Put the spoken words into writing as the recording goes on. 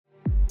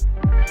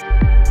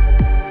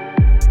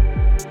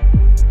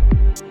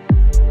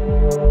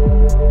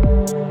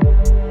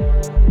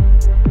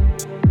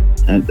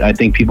I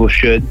think people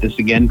should, this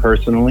again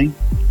personally,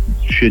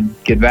 should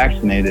get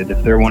vaccinated.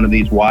 If they're one of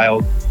these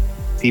wild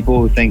people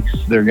who thinks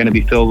they're going to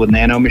be filled with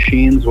nano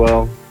machines,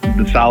 well,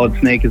 the solid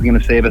snake is going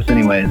to save us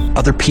anyways.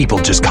 Other people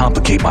just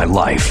complicate my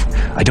life.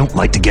 I don't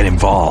like to get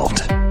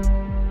involved.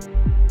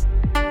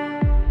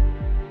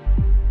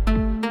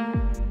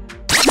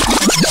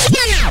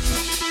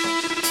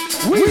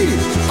 We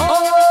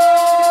are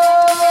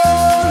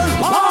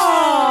live!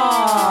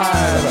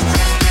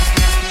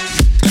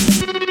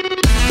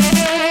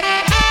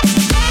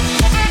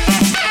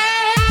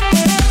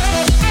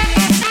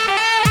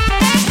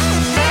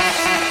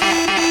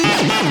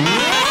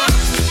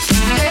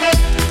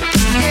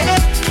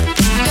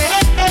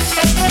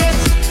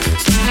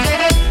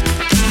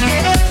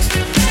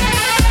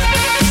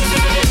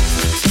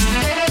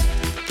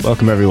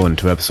 Welcome everyone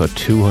to episode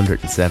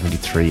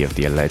 273 of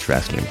the Alleged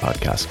Wrestling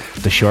Podcast.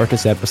 The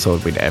shortest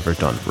episode we'd ever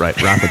done. Right,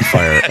 rapid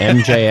fire.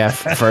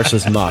 MJF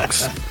versus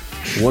Mox.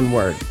 One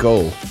word,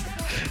 go.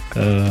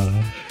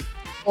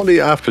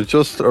 Only after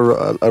just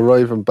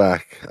arriving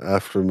back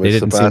after my They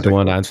didn't seem to sabbatical.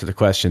 want to answer the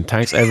question.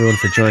 Thanks everyone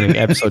for joining.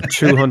 Episode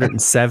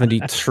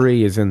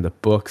 273 is in the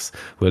books.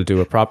 We'll do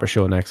a proper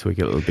show next week.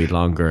 It'll be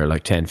longer,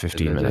 like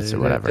 10-15 minutes or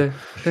whatever.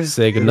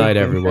 Say goodnight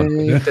everyone.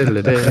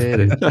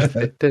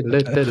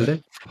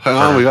 Hang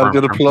on, we got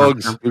to do the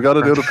plugs. We got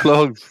to do the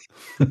plugs.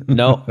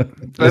 No,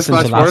 Best listen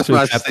to match, last worst week's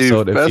match,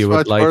 episode Steve. if Best you would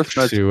match, like worst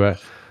match. to... Gordon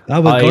I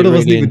wasn't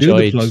really even doing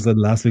the enjoyed- plugs on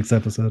last week's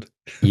episode.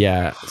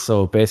 Yeah,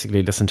 so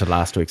basically listen to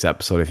last week's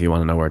episode if you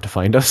want to know where to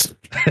find us.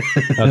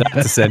 No,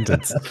 that's a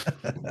sentence.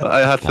 I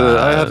had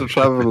to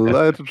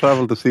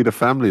travel to see the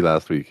family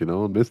last week,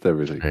 and missed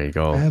everything. There you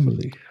go.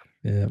 Family.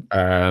 Yeah.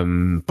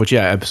 But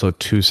yeah, episode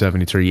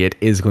 273. It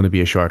is going to be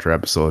a shorter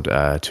episode.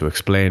 To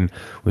explain,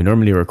 we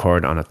normally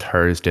record on a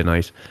Thursday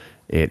night.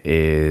 It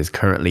is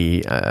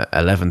currently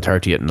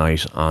 11:30 at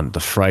night on the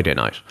Friday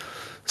night.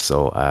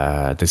 So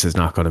this is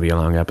not going to be a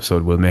long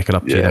episode. We'll make it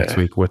up to you next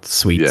week with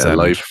sweets and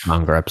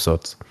longer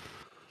episodes.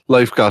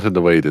 Life got in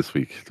the way this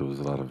week. There was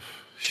a lot of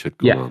shit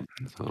going on.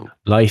 So.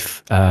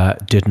 Life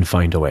didn't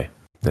find a way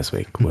this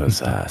week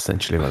was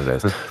essentially what it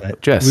is.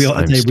 Jess, we I'm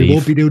won't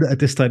Steve. be doing it at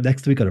this time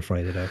next week on a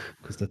Friday now,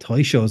 because the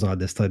toy show's on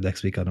this time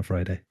next week on a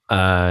Friday.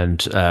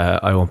 And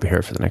I won't be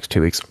here for the next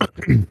 2 weeks.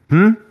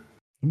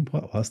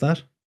 What was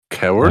that?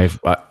 Coward?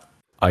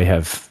 I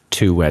have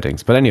 2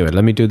 weddings. But anyway,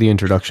 let me do the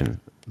introduction.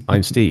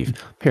 I'm Steve.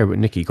 I'm here with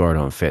Nicky,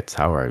 Gordo, and Fitz.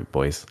 How are you,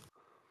 boys?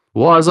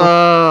 What's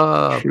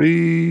up?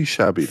 Free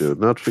shabby, dude.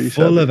 Not free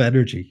Full shabby. of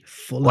energy.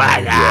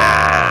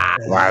 Yeah.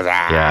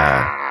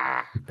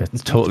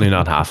 It's totally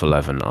not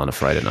 11:30 on a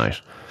Friday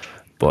night.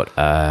 But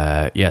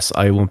yes,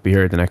 I won't be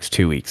here the next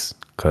 2 weeks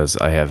because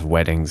I have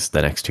weddings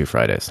the next 2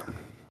 Fridays.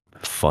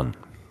 Fun.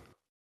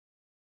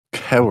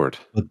 Coward.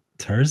 But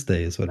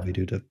Thursday is when we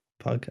do the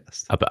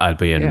podcast.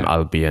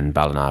 I'll be in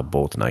Ballina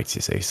both nights,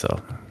 you see, so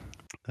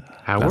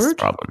that's the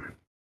problem.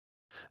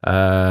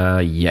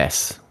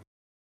 Yes.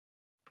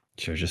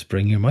 Sure, just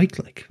bring your mic,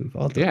 like we've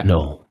all done.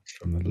 No.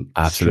 From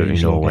Absolutely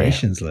strange no way.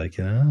 locations, like,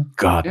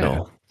 God,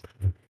 no.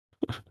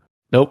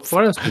 Nope.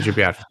 What else would you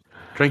be at?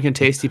 Drinking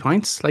tasty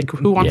pints? Like,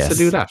 who wants to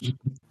do that?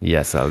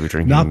 Yes, I'll be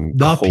drinking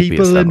Not copious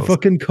people in levels.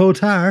 fucking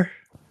Qatar.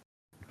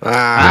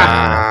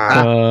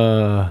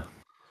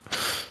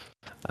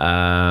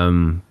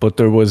 But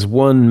there was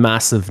one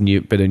massive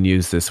bit of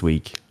news this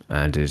week,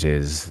 and it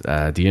is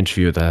the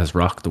interview that has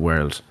rocked the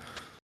world.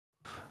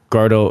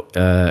 Gordo,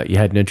 you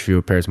had an interview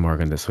with Piers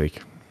Morgan this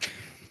week.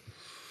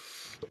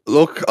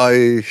 Look,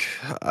 I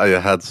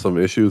had some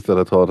issues that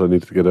I thought I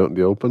needed to get out in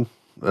the open.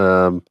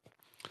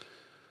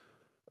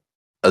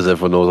 As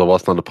everyone knows, I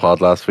wasn't on the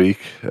pod last week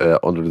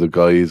under the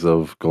guise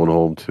of going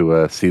home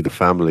to see the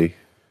family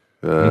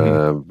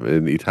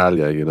in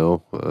Italia.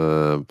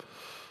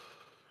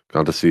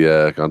 Gone to see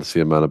a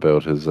man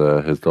about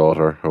his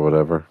daughter or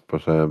whatever.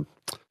 But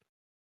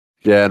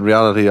yeah, in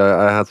reality,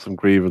 I had some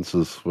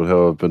grievances with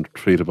how I've been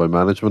treated by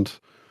management,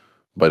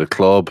 by the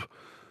club.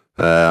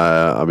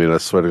 I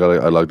swear to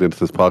God, I logged into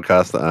this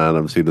podcast and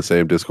I'm seeing the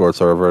same Discord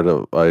server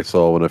that I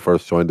saw when I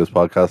first joined this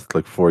podcast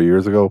like 4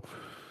 years ago.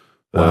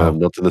 Wow.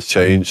 Nothing has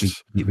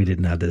changed. We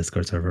didn't have the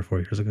Discord server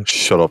 4 years ago.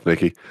 Shut up,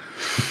 Nicky.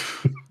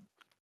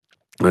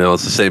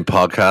 It's the same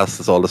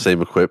podcast. It's all the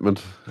same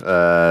equipment,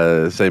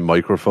 same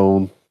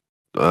microphone.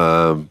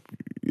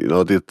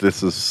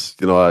 This is,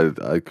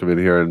 I come in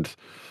here and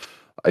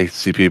I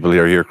see people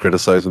here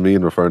criticizing me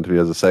and referring to me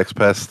as a sex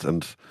pest,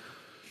 and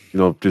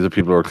these are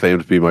people who are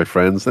claimed to be my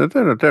friends. They're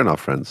not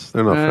friends.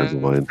 They're not friends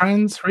of mine.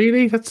 Friends,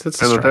 really? That's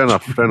They're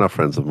not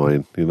friends of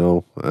mine. Do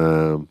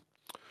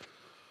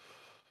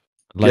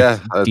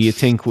you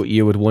think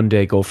you would one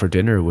day go for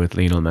dinner with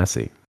Lionel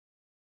Messi?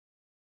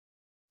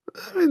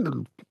 I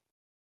mean,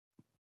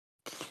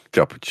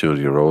 the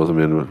opportunity arose. I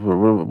mean,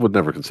 we would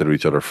never consider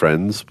each other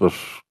friends, but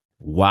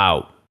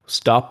wow,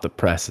 stop the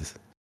presses.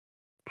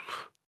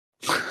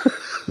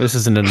 This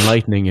is an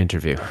enlightening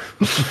interview.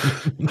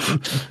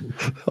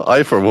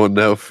 I, for one,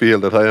 now feel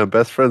that I am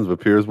best friends with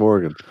Piers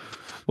Morgan.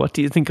 What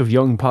do you think of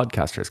young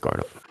podcasters,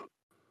 Gordo?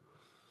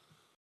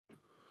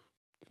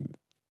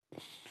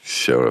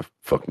 Show of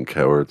fucking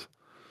cowards.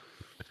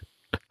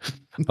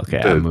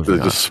 Okay, They're I'm moving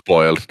on. just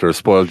spoiled. They're a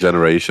spoiled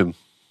generation.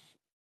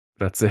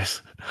 That's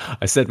it.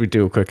 I said we'd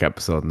do a quick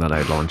episode, and then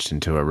I launched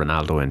into a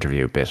Ronaldo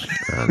interview bit,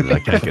 and I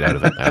can't get out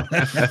of it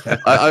now.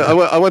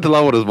 I went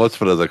along with as much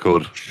of it as I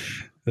could.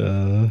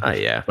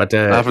 Yeah. But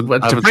haven't to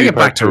bring seen it back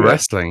part to two yet.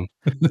 wrestling,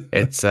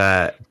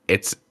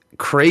 it's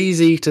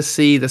crazy to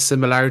see the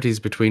similarities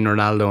between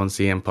Ronaldo and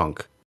CM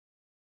Punk.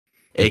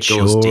 It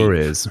goes sure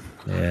deep. is.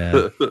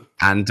 Yeah.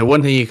 And the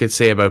one thing you could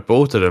say about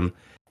both of them,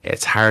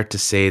 it's hard to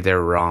say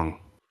they're wrong.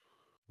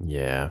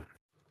 Yeah.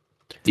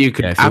 You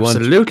could Yeah, if you want-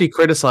 absolutely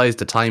criticize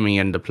the timing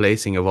and the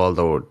placing of all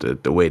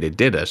the way they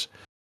did it,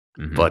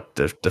 Mhm. but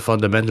the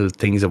fundamental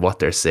things of what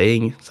they're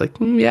saying, it's like,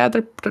 yeah,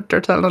 they're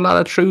telling a lot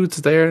of truths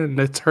there, and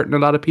it's hurting a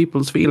lot of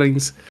people's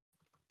feelings.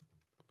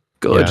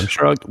 Good. Yeah, I'm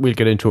sure we'll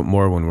get into it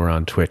more when we're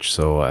on Twitch.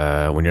 So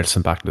when you're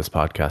listening back to this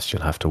podcast,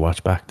 you'll have to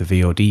watch back the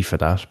VOD for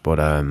that. But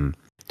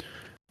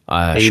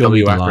show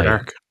me AEW the After lie.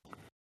 Dark.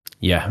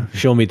 Yeah,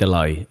 show me the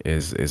lie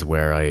is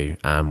where I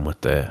am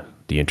with the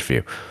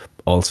interview.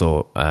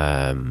 Also,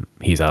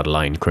 he's out of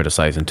line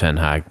criticizing Ten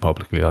Hag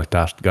publicly like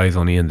that. The guy's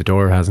only in the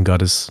door, hasn't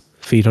got his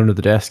feet under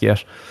the desk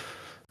yet.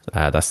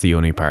 That's the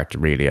only part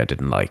really I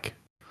didn't like.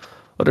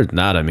 Other than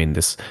that, I mean,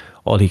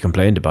 all he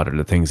complained about are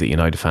the things that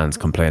United fans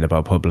complain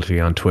about publicly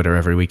on Twitter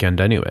every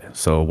weekend anyway.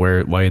 So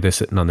why are they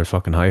sitting on their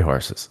fucking high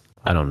horses?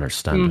 I don't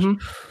understand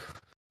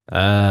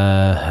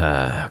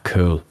it.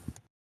 Cool.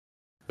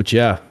 But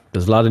yeah,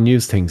 there's a lot of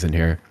news things in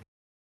here.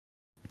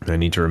 I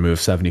need to remove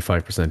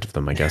 75% of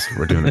them, I guess.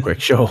 We're doing a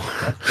quick show.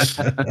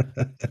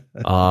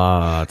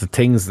 The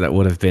things that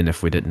would have been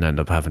if we didn't end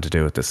up having to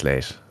do it this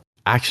late.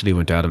 Actually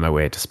went out of my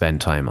way to spend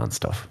time on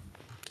stuff.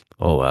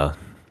 Oh well.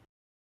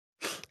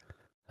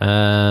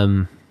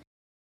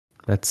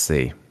 Let's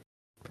see.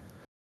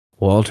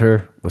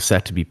 Walter was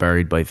set to be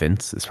buried by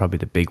Vince. It's probably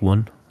the big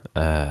one.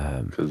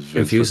 Because Vince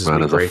Confuses McMahon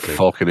me is a greatly.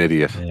 fucking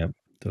idiot. Yeah.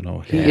 Don't know.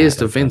 He is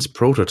the Vince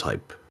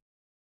prototype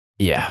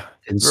Yeah,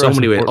 in so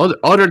many ways.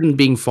 Other than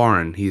being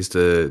foreign, he's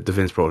the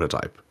Vince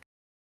prototype.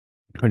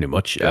 pretty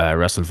much.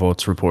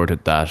 WrestleVotes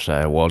reported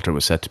that Walter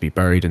was set to be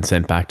buried and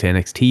sent back to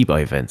NXT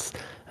by Vince.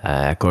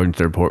 According to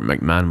the report,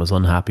 McMahon was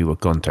unhappy with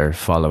Gunther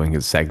following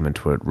his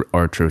segment with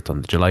R-Truth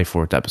on the July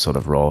 4th episode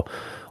of Raw,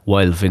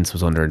 while Vince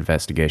was under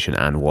investigation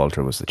and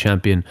Walter was the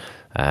champion.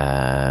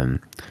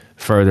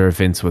 Further,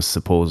 Vince was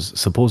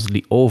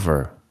supposedly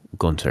over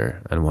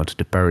Gunther and wanted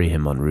to bury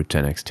him en route to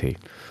NXT.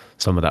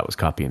 Some of that was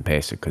copy and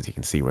pasted because you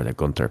can see where the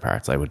Gunther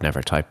parts. I would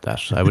never type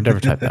that. I would never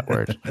type that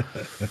word.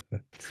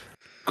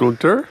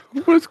 Gunter?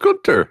 What's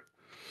Gunter?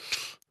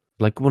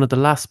 Like one of the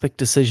last big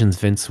decisions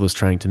Vince was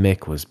trying to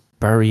make was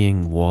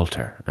burying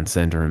Walter and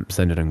sending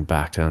him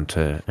back down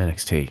to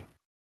NXT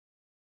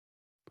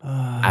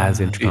as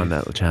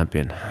Intercontinental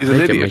Champion. He's an I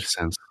think it idiot. makes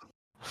sense.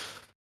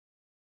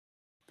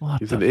 What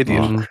He's the an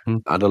idiot. fuck?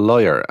 Mhm. And a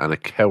liar and a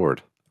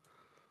coward.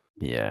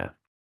 Yeah.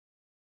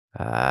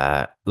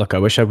 Look, I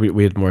wish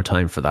we had more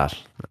time for that.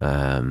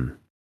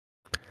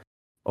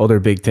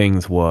 Other big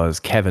things was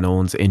Kevin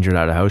Owens injured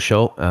at a house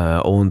show.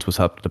 Owens was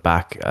helped to the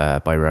back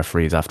by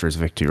referees after his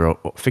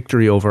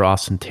victory over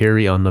Austin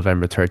Theory on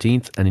November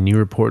 13th. And a new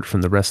report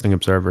from the Wrestling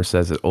Observer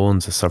says that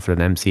Owens has suffered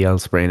an MCL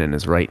sprain in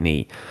his right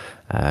knee.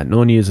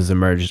 No news has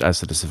emerged as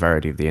to the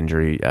severity of the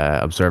injury.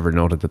 Observer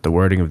noted that the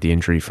wording of the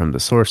injury from the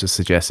sources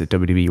suggested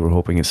WWE were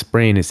hoping a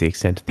sprain is the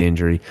extent of the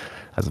injury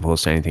as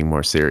opposed to anything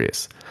more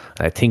serious.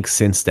 I think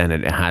since then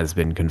it has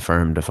been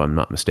confirmed, if I'm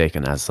not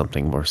mistaken, as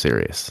something more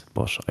serious.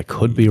 But I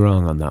could be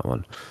wrong on that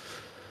one.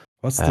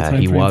 What's the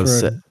time he frame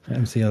was, for an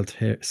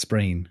MCL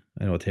sprain?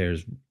 I know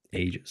tears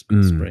ages,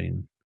 but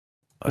sprain.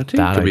 I think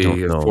That it I could don't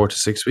be know. 4 to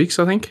 6 weeks,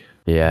 I think.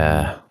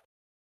 Yeah.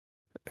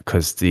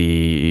 Because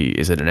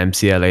is it an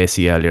MCL,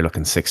 ACL? You're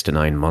looking 6 to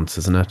 9 months,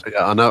 isn't it?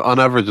 Yeah, on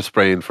average, a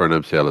sprain for an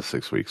MCL is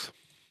 6 weeks.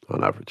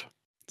 On average.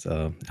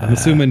 So I'm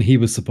assuming he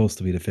was supposed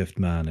to be the fifth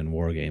man in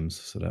War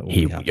Games, so that won't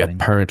He be happening.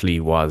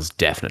 apparently was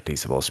definitely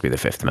supposed to be the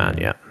fifth man,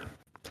 yeah.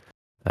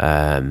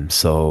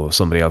 So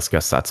somebody else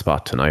gets that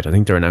spot tonight. I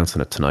think they're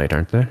announcing it tonight,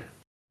 aren't they?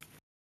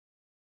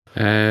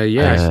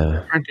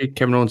 Apparently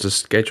Kevin Owens is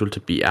scheduled to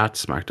be at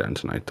SmackDown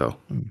tonight, though.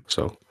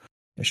 So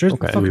Yeah, sure,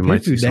 Okay, fucking we might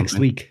pay-per-view see next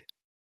something. week.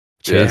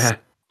 Cheers.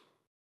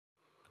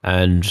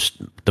 And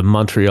the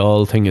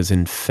Montreal thing is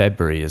in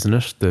February, isn't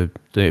it?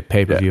 The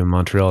pay-per-view in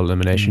Montreal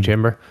Elimination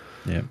Chamber.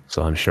 Yeah.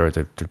 So I'm sure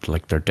they're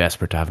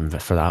desperate to have him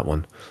for that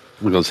one.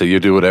 I'm going to say you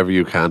do whatever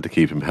you can to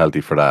keep him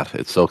healthy for that.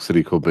 It sucks that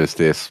he could miss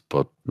this,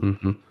 but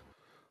mhm.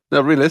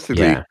 now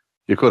realistically, Yeah.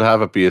 you could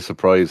have it be a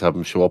surprise, have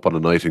him show up on a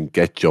night and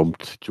get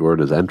jumped during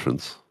his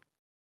entrance.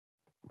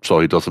 So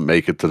he doesn't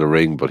make it to the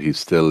ring, but you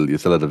still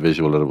had a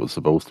visual that it was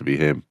supposed to be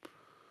him.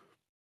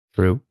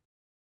 True.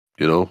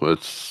 You know,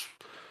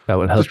 That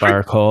would help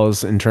our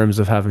cause in terms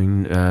of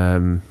having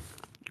Owens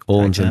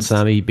and champs.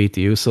 Sammy beat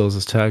the Usos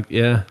as tag,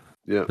 yeah.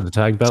 for the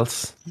tag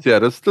belts. Yeah,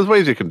 there's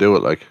ways you can do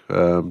it. Like,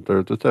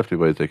 there's definitely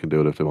ways they can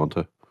do it if they want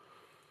to.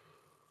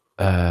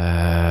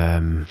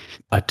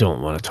 I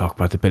don't want to talk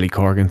about the Billy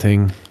Corgan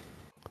thing.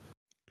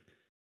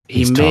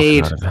 He talking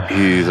made out of it.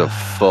 He's a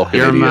fucking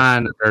your idiot.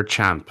 man their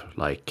champ.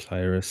 Like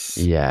Tyrus.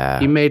 Yeah.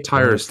 he made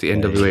Tyrus the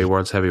Okay. NWA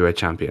World's Heavyweight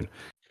Champion.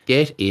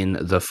 Get in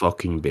the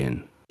fucking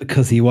bin.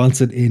 Because he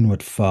wants it in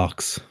with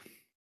Fox.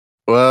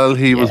 Well,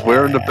 he was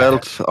wearing the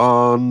belt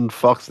on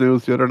Fox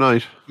News the other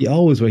night. He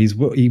always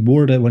he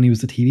wore that when he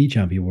was the TV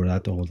champ. He wore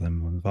that the whole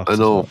time on Fox. I as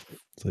know, well.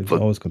 So he's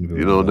but, always going to be.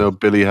 You know, now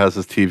Billy has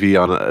his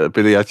TV on it.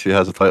 Billy actually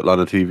has a title on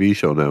a TV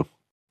show now.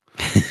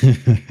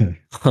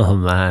 Oh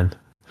man.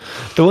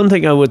 The one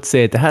thing I would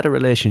say, they had a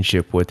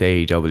relationship with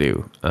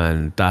AEW,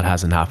 and that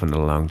hasn't happened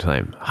in a long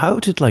time. How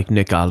did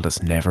Nick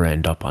Aldis never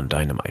end up on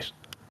Dynamite?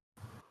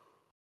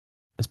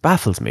 It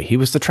baffles me. He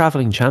was the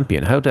traveling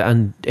champion.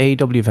 And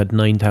AEW have had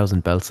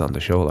 9,000 belts on the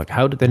show.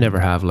 How did they never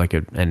have an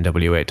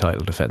NWA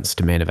title defense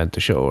to main event the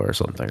show or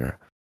something? Or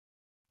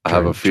I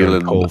have a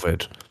feeling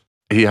COVID.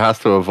 he has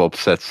to have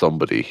upset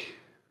somebody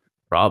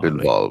Probably.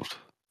 involved.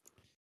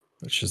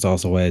 Which is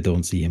also why I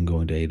don't see him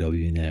going to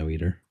AEW now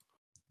either.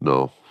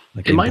 No.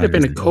 It might have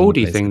been a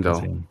Cody thing,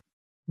 though.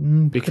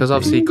 Because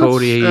obviously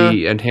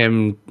Cody and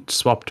him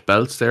swapped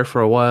belts there for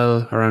a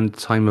while around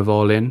the time of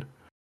All In.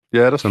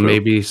 Yeah, that's So true.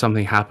 maybe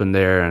something happened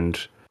there, and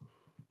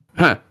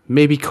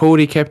maybe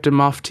Cody kept him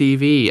off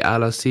TV, a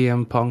la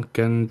CM Punk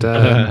and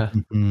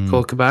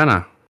Colt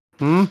Cabana.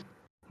 No.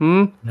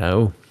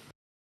 Here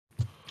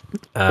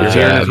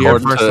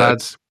according first, to-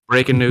 lads.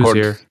 Breaking news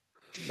according- here.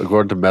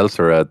 According to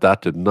Meltzer,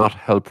 that did not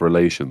help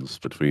relations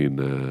between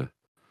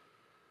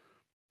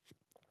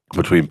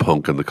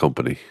Punk and the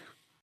company.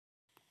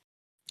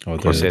 Oh,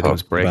 Of course, it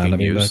was breaking Cabana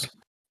being news. back?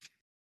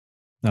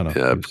 No. Yeah, he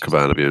was just-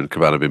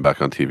 Cabana being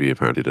back on TV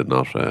apparently did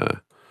not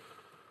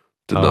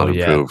Oh,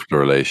 yeah. improve the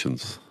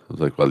relations. I was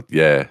like, well,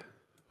 yeah,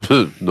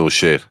 no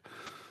shit.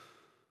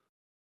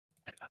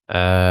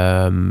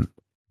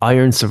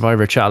 Iron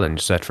Survivor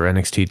Challenge set for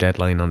NXT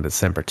deadline on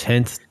December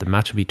 10th. The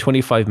match will be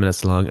 25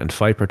 minutes long and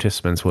 5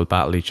 participants will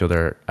battle each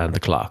other and the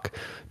clock.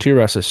 2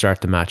 wrestlers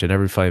start the match and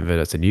every 5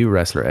 minutes a new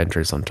wrestler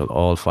enters until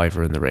all 5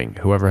 are in the ring.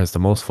 Whoever has the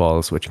most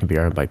falls, which can be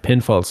earned by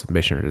pinfall,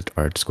 submission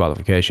or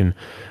disqualification,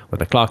 when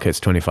the clock hits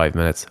 25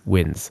 minutes,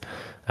 wins.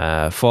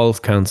 Falls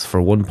counts for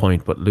 1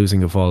 point, but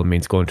losing a fall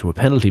means going to a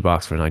penalty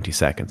box for 90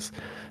 seconds.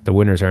 The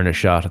winners earn a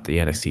shot at the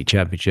NXT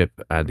Championship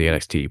and the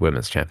NXT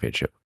Women's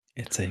Championship.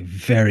 It's a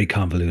very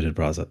convoluted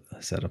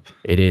setup.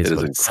 It is, It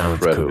is but it sounds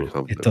incredibly cool.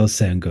 complicated. It does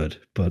sound good,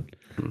 but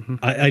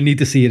I need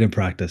to see it in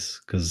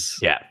practice because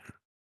Yeah.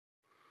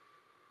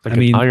 Like I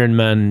mean- an Iron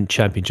Man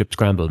Championship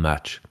scramble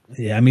match.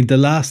 I mean the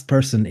last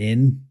person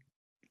in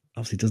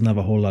obviously doesn't have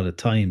a whole lot of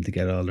time to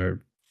get all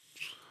their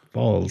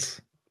balls.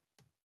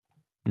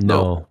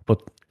 No,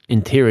 but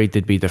in theory,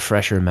 they'd be the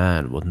fresher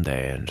man, wouldn't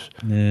they? And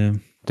Yeah.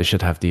 they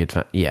should have the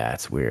advantage. Yeah,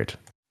 it's weird.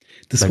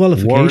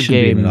 Disqualification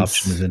being an games-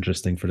 option is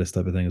interesting for this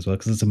type of thing as well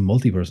because it's a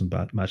multi-person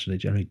match and they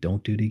generally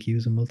don't do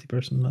DQs in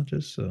multi-person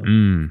matches, so it's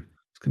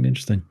gonna be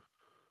interesting.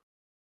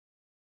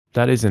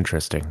 That is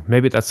interesting.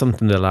 Maybe that's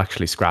something they'll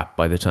actually scrap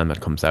by the time it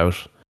comes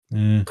out.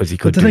 Yeah. Because you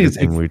But could the do thing the is,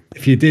 thing where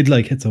if you did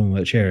hit someone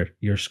with a chair,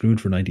 you're screwed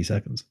for 90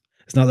 seconds.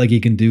 It's not like you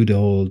can do the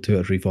whole 2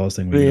 or 3 falls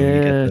thing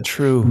where you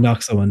true.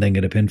 knock someone then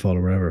get a pinfall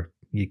or whatever.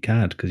 You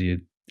can't because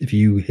if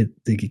you get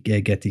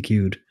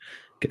DQ'd,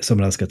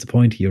 someone else gets a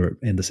point, you're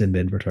in the sin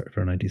bin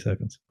for 90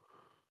 seconds.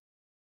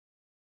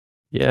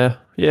 Yeah,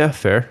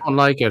 fair. I don't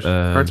like it.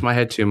 Hurts my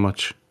head too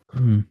much.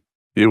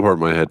 You hurt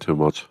my head too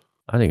much.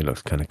 I think it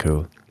looks kind of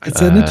cool.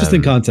 It's an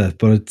interesting concept,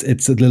 but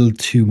it's a little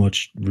too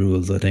much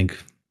rules, I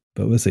think.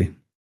 But we'll see.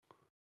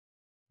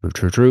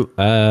 True.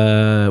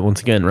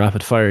 Once again,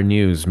 rapid fire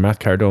news. Matt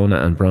Cardona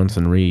and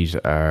Bronson Reed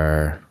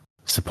are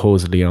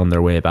supposedly on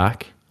their way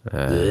back.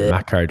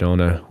 Matt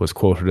Cardona was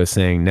quoted as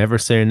saying, "Never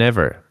say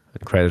never,"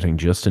 and crediting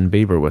Justin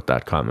Bieber with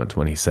that comment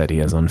when he said he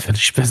has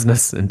unfinished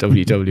business in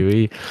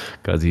WWE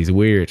because he's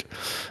weird.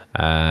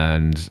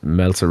 And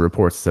Meltzer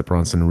reports that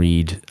Bronson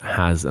Reed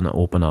has an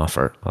open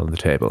offer on the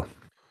table.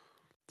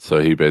 So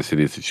he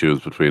basically needs to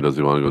choose between does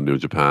he want to go New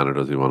Japan or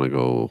does he want to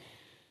go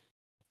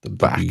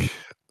back?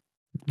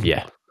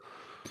 Yeah.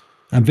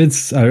 And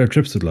Vince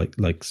Trips would like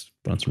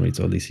Bronson Reed,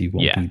 so at least he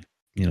won't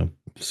be,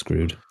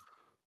 screwed.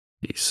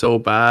 He's so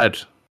bad.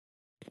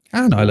 I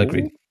don't know, I like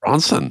Reed.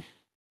 Bronson.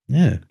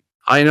 Yeah.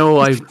 I know.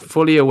 I'm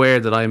fully aware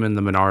that I'm in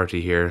the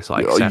minority here, so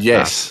I accept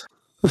yes.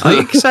 that. I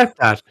accept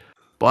that,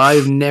 but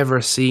I've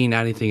never seen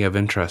anything of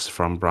interest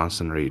from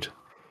Bronson Reed.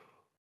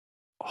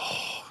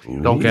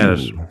 Don't get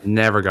it.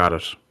 Never got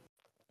it.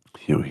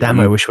 Damn,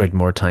 I wish we had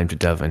more time to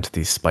delve into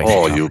these spicy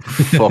Oh, topics.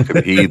 you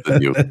fucking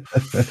heathen, you.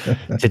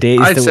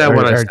 I said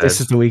what I This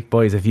said. is the week,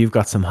 boys. If you've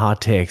got some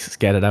hot takes,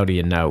 get it out of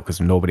you now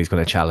because nobody's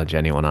going to challenge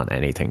anyone on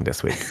anything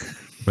this week.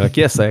 We're like,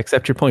 yes, I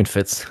accept your point,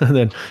 Fitz. And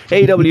then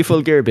AEW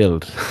Full Gear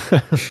Build.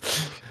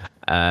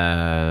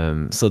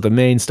 So the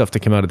main stuff that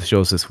came out of the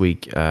shows this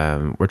week,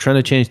 we're trying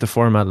to change the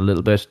format a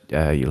little bit.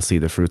 You'll see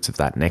the fruits of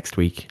that next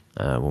week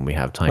when we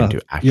have time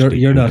to actually.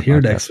 You're do not the here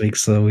podcast. next week,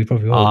 so we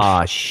probably won't.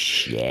 Ah,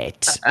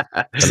 shit.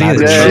 See,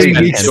 Lads it's are 3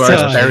 just weeks to our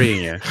time.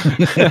 burying you.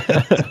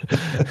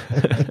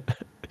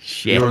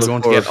 Shit. You were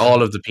going to get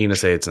all of the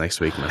penis aids next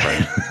week, my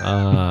friend.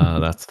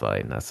 That's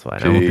fine. That's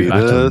fine. I won't be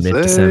back till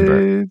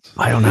mid-December.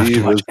 I don't have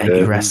to watch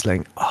any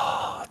wrestling.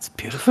 Oh, it's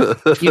beautiful.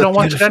 You don't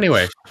watch it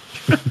anyway.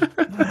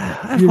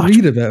 You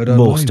read about it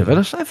most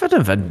online.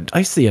 of it.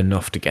 I see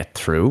enough to get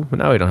through.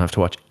 Now I don't have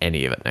to watch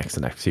any of it the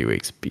next few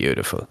weeks.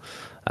 Beautiful.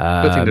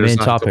 Main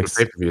topics.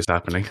 Pay-per-views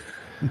happening.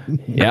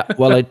 Yeah,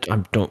 well, I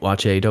don't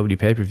watch AEW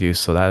pay-per-views,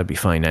 so that'll be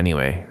fine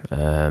anyway.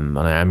 And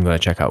I am going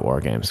to check out War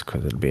Games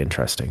because it'll be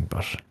interesting.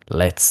 But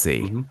let's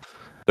see. Mm-hmm.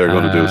 They're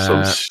going to do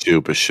some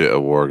stupid shit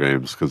at War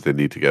Games because they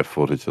need to get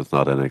footage that's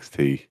not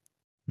NXT.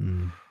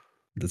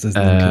 This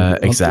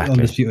isn't exactly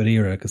Undisputed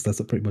Era because that's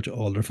pretty much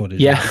all their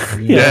footage. Yeah.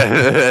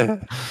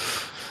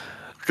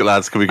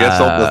 Lads, can we get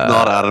something that's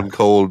not Adam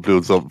Cole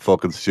doing something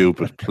fucking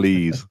stupid,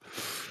 please?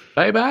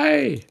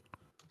 Bye.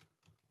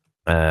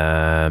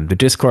 The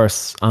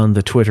discourse on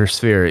the Twitter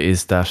sphere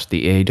is that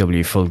the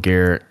AEW Full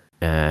Gear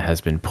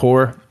has been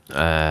poor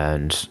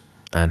and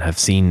have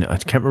seen, I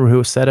can't remember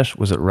who said it.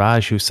 Was it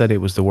Raj who said it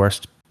was the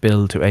worst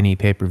build to any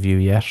pay-per-view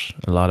yet?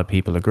 A lot of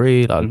people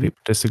agree, a lot of people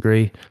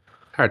disagree.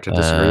 Hard to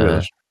disagree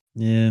with it.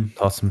 Yeah.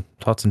 Thoughts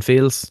and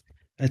feels.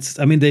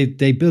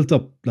 They built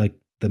up like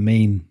the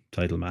main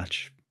title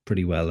match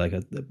pretty well. Like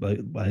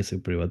I say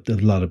pretty well. There's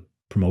a lot of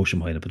promotion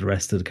behind it, but the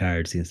rest of the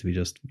card seems to be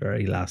just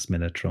very last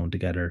minute thrown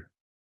together.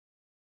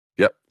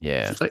 Yep.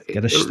 Yeah.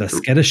 Let's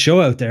get a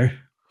show out there.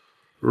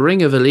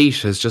 Ring of Elite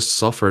has just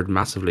suffered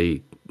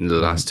massively in the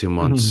last 2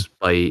 months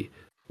by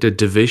the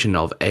division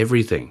of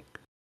everything.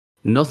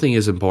 Nothing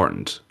is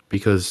important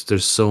because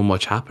there's so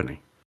much happening.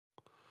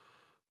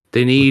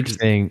 They need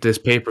this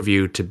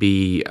pay-per-view to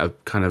be a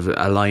kind of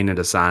a line in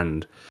the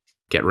sand.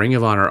 Get Ring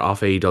of Honor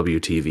off AEW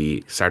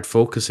TV, start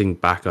focusing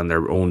back on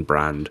their own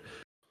brand,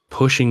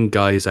 pushing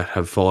guys that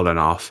have fallen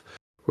off.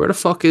 Where the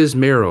fuck is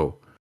Miro?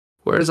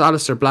 Where's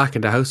Aleister Black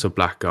and the House of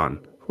Black gone?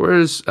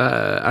 Where's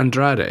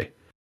Andrade?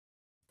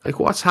 Like,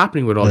 what's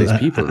happening with all these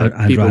people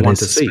that people want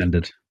to see?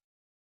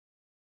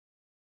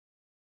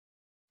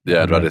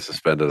 Yeah, Andrade is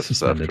suspended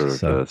after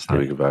the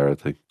Sammy Guevara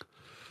thing.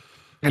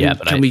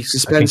 Can we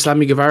suspend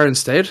Sammy Guevara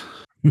instead?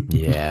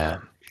 Yeah.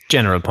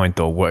 General point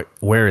though,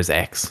 where is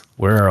X?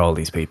 Where are all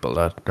these people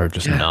that are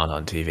just not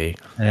on TV?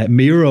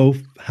 Miro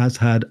has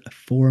had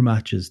 4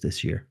 matches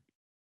this year.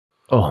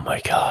 Oh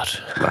my God.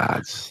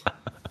 Lads.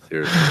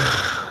 Seriously.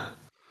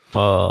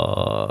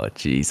 Oh,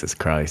 Jesus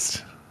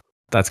Christ.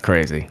 That's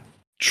crazy.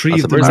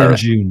 3 of them in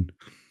June.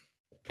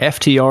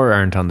 FTR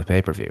aren't on the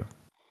pay-per-view.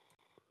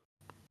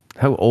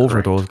 How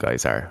over those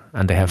guys are.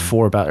 And they have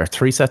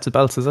 3 sets of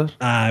belts, is it?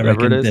 I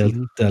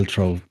reckon they'll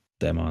throw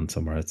them on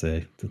somewhere, I'd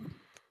say.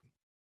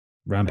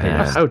 Rampage.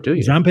 How do you?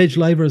 Is Rampage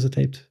live or is it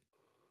taped?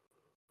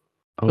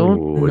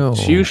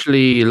 It's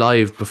usually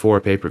live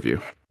before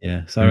pay-per-view.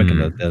 Yeah, so I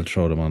reckon they'll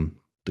throw them on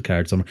the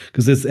card somewhere.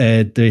 Because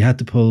they had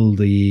to pull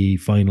the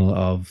final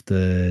of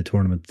the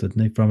tournament, didn't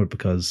they, from it,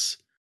 because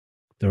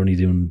they're only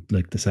doing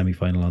like the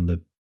semi-final on the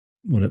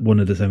one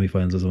of the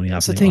semi-finals is only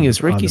happening. So the thing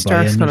is, Ricky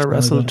Stark's going to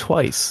wrestle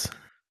twice.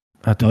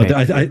 I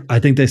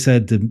think they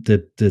said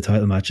the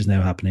title match is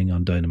now happening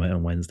on Dynamite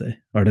on Wednesday,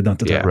 or not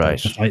the title,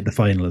 right? The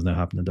final is now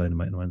happening on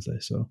Dynamite on Wednesday.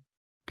 So,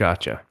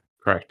 gotcha.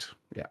 Correct.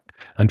 Yeah.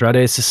 Andrade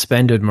is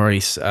suspended,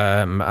 Maurice,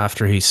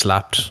 after he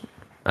slapped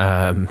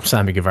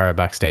Sammy Guevara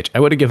backstage. I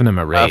would have given him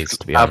a raise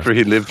to be honest. After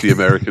he lived the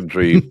American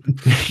dream.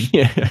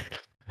 Yeah.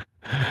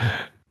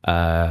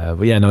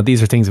 But yeah, no,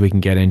 these are things we can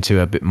get into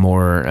a bit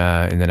more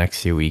in the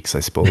next few weeks, I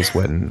suppose,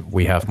 when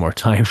we have more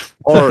time.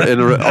 or in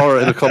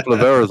a couple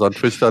of hours on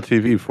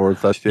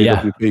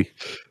twitch.tv/JWP.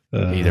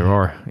 Either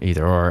or.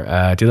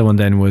 The other one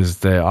then was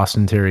the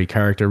Austin Theory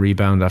character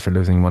rebound after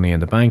losing Money in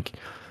the Bank.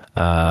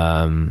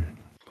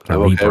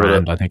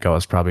 Rebrand, I think I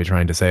was probably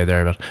trying to say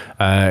there, but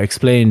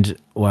explained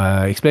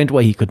why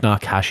he could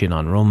not cash in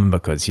on Roman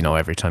because, you know,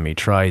 every time he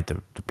tried,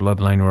 the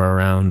Bloodline were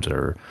around,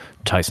 or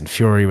Tyson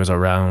Fury was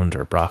around,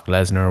 or Brock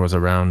Lesnar was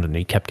around, and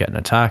he kept getting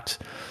attacked.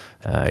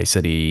 He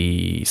said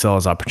he saw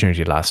his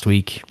opportunity last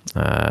week.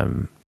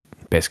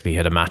 Basically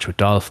had a match with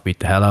Dolph, beat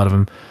the hell out of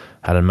him,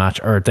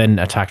 then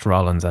attacked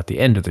Rollins at the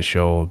end of the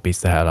show,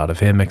 beats the hell out of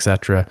him,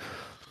 etc.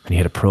 And he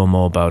had a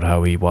promo about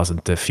how he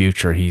wasn't the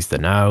future, he's the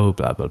now,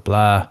 blah, blah,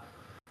 blah.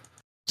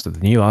 So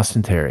the new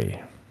Austin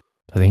Theory.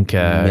 I think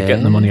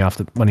getting the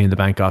money in the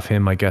bank off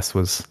him, I guess,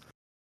 was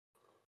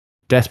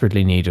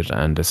desperately needed,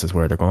 and this is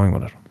where they're going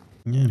with it.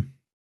 Yeah.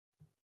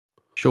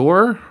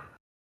 Sure.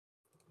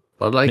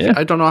 But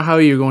I don't know how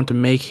you're going to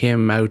make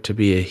him out to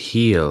be a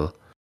heel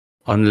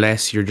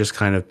unless you're just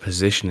kind of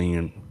positioning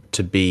him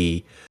to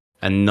be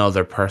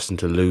another person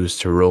to lose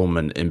to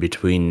Roman in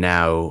between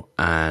now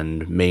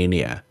and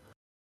Mania.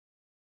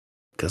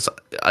 Because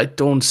I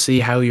don't see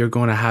how you're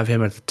going to have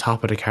him at the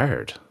top of the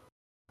card.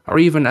 Or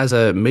even as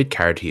a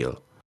mid-card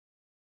heel.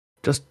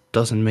 Just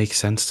doesn't make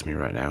sense to me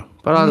right now.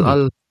 But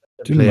I'll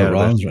play out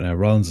Rollins right now.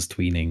 Rollins is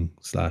tweening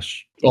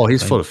 / Oh,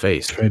 he's full of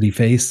face. Pretty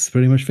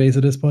much face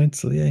at this point.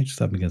 So yeah, just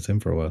happened against him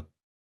for a while.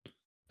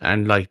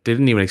 And they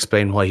didn't even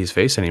explain why he's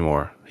face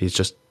anymore. He's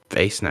just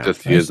face now.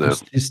 Just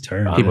his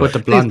turn. He put the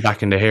blonde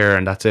back in the hair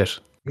and that's it.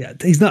 Yeah,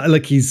 he's not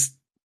like he's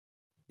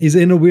He's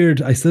in a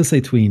weird. I still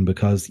say tween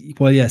because,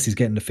 well, yes, he's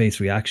getting the face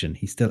reaction.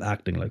 He's still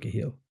acting like a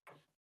heel.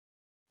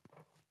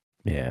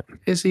 Yeah.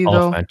 Is he Oh,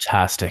 though?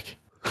 fantastic.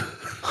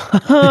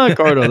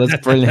 Gordo,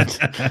 that's brilliant.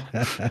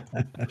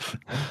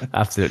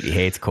 Absolutely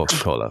hates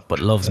Coca-Cola, but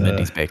loves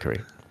Mindy's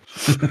Bakery.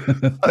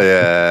 I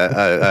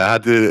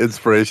had the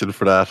inspiration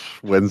for that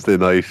Wednesday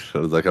night. I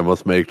was like, I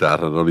must make that.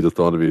 And it only just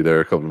dawned on me there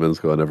a couple of minutes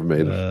ago. I never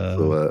made it.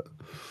 So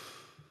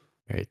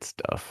Great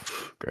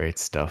stuff. Great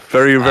stuff.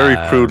 very, very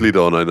crudely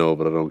done, I know,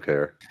 but I don't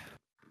care.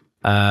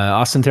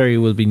 Austin Theory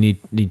will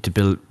need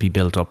to be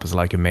built up as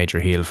like a major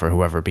heel for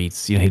whoever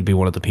beats. You know, he'll be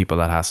one of the people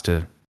that has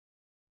to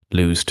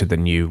lose to the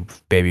new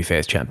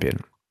babyface champion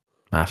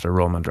after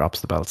Roman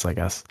drops the belts, I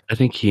guess. I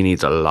think he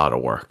needs a lot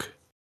of work.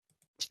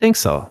 Do you think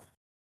so?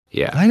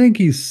 Yeah. I think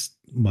he's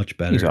much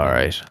better. He's all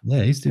right.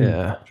 Yeah, he's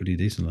doing pretty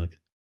decent. Like,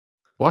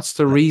 What's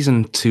the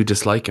reason to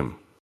dislike him?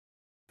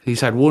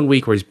 He's had 1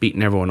 week where he's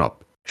beaten everyone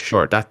up.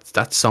 Sure,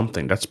 that's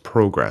something. That's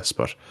progress.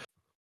 But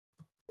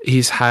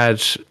he's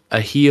had a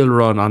heel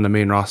run on the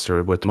main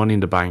roster with Money in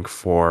the Bank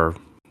for,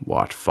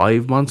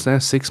 5 months now?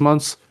 6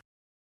 months?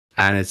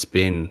 And it's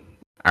been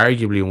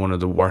arguably one of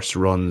the worst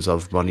runs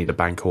of Money in the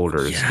Bank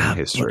holders in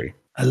history.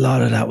 A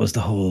lot of that was the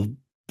whole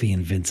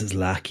being Vince's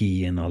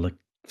lackey and all the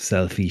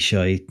selfie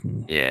shite.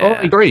 Yeah. Oh,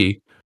 I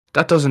agree.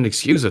 That doesn't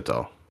excuse it,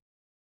 though.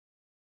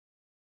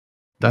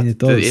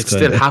 It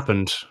still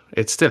happened.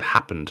 It still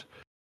happened.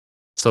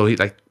 So he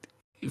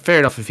fair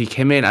enough. If he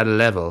came in at a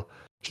level,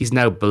 he's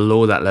now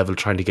below that level,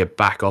 trying to get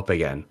back up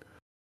again.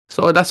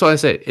 So that's why I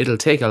say it'll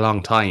take a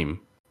long time.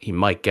 He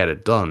might get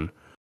it done,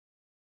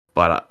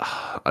 but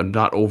I'm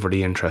not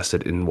overly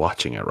interested in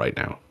watching it right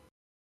now.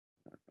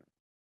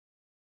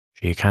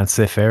 You can't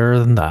say fairer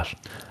than that.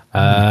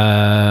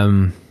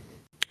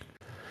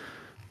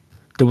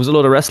 There was a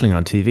lot of wrestling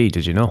on TV.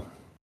 Did you know?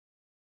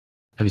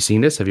 Have you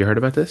seen this? Have you heard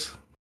about this?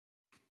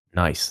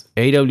 Nice.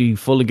 AW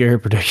Full Gear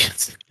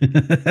predictions.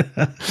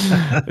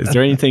 Is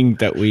there anything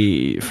that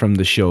from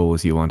the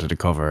shows you wanted to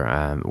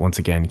cover? Once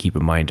again, keep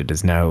in mind it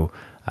is now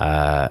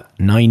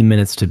 9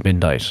 minutes to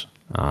midnight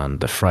on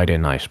the Friday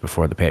night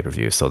before the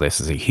pay-per-view. So this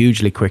is a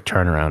hugely quick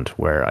turnaround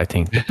where I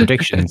think the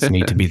predictions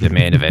need to be the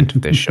main event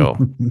of this show,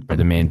 or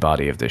the main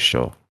body of this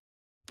show,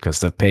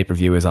 because the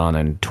pay-per-view is on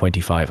in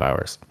 25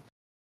 hours.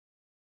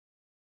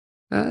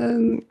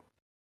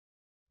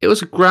 It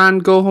was a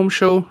grand go-home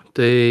show.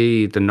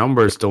 The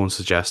numbers don't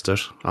suggest it.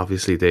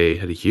 Obviously, they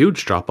had a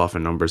huge drop-off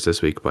in numbers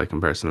this week by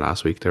comparison to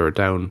last week. They were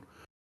down.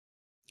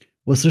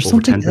 Was there over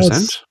something 10%?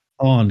 else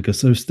on?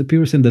 Because there's the people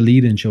were saying the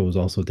lead-in show was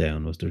also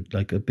down. Was there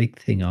like a big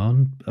thing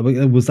on?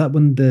 Was that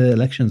when the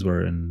elections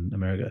were in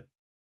America?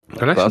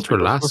 The elections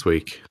were last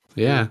week.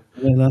 Yeah.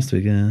 Last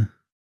week, yeah.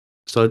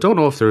 So I don't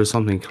know if there was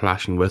something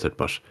clashing with it,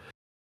 but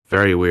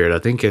very weird. I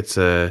think it's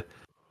a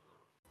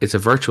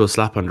virtual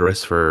slap on the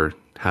wrist for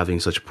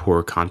having such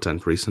poor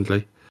content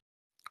recently.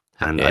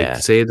 And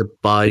I'd say the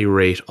buy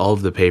rate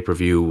of the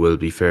pay-per-view will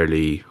be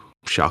fairly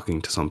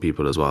shocking to some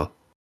people as well.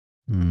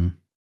 Mm.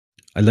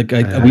 I hope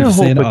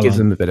it gives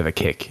them a bit of a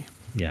kick.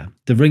 Yeah.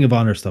 The Ring of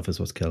Honor stuff is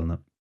what's killing it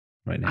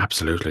right now.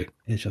 Absolutely.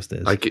 It just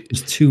is.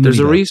 There's too many.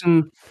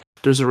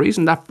 There's a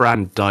reason that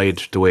brand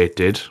died the way it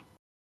did,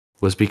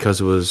 was because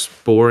it was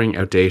boring,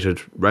 outdated,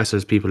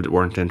 wrestlers, people that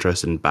weren't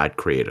interested in bad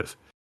creative.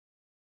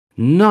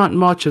 Not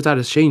much of that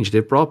has changed. They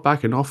brought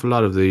back an awful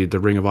lot of the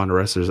Ring of Honor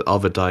wrestlers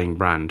of a dying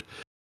brand.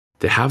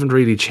 They haven't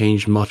really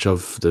changed much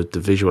of the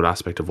visual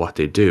aspect of what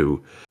they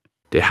do.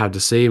 They have the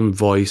same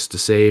voice, the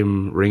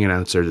same ring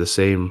announcer, the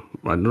same,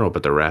 I don't know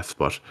about the ref,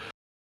 but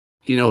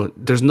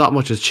there's not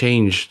much has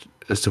changed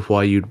as to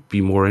why you'd be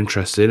more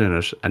interested in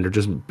it, and they're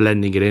just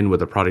blending it in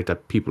with a product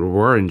that people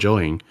were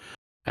enjoying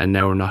and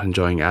now are not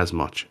enjoying as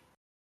much.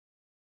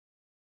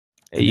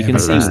 You can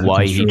see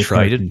why he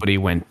tried it, but he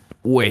went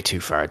way too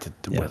far with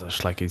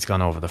it. Like, he's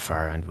gone over the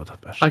far end with it.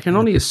 I can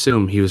only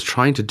assume he was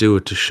trying to do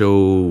it to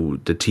show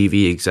the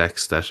TV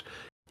execs that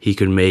he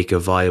could make a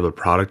viable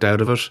product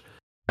out of it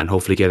and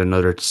hopefully get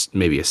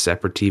maybe a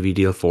separate TV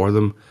deal for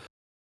them.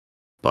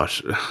 But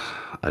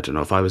I don't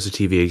know, if I was a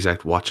TV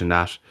exec watching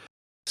that,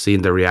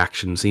 seeing the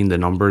reaction, seeing the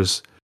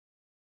numbers,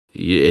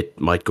 it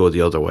might go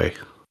the other way.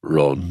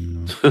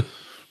 Run.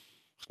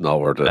 It's not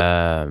worth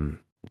it.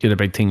 The other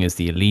big thing is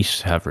the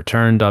Elite have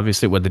returned,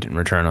 obviously. Well, they didn't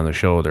return on the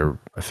show. Their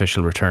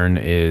official return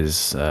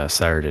is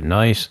Saturday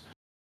night.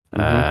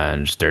 Mm-hmm.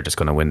 And they're just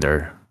going to win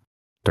their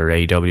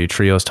AEW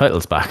Trios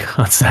titles back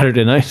on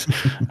Saturday night.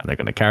 And they're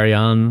going to carry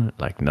on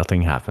like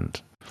nothing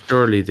happened.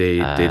 Surely they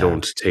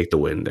don't take the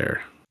win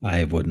there.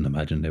 I wouldn't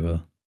imagine they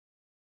will.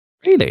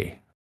 Really?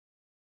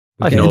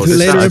 I know.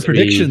 Later in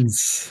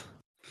predictions.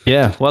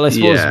 Yeah, well, I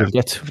suppose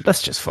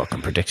let's just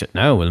fucking predict it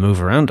now. We'll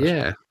move around it.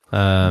 Yeah.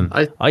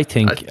 I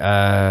think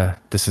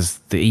this is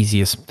the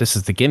easiest. This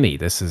is the gimme.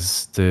 This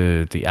is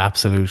the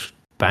absolute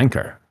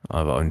banker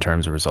in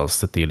terms of results,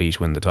 that the Elite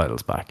win the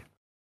titles back.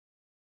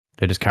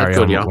 They just carry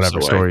on with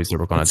whatever stories they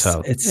were going to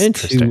tell. It's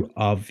interesting. Too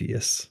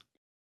obvious.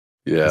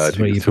 Yeah, I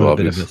think it's too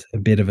obvious. A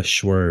bit of a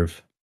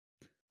swerve.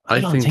 I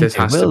think this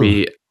has to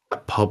be a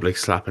public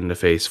slap in the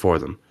face for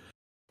them.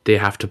 They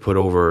have to put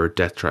over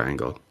Death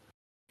Triangle.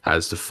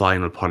 as the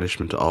final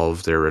punishment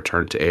of their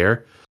return to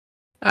air,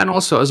 and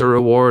also as a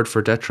reward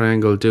for Death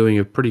Triangle doing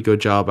a pretty good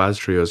job as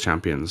Trios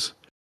champions,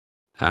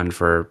 and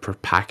for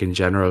Pac in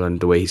general and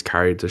the way he's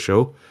carried the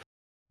show.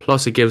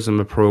 Plus, it gives them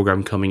a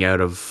program coming out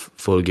of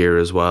Full Gear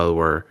as well,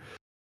 where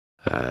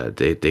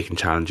they can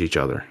challenge each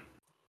other.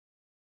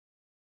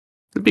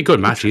 It'd be a good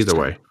match either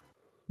way.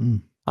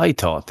 I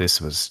thought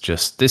this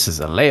is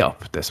a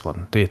layup, this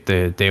one.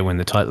 They win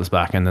the titles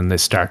back and then they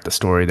start the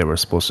story they were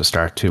supposed to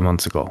start 2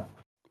 months ago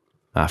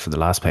after the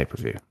last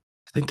pay-per-view.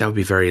 I think that would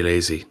be very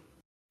lazy.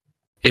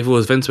 If it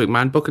was Vince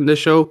McMahon booking this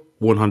show,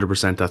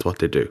 100% that's what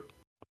they do.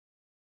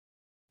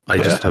 I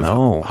just have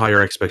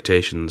higher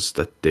expectations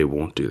that they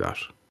won't do that.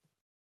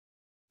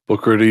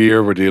 Booker of the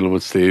Year we're dealing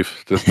with,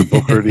 Steve. Just the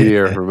Booker of the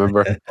Year,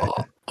 remember?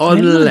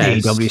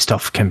 Unless AEW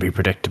stuff can be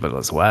predictable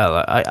as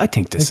well. I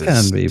think this It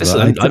is... can be, this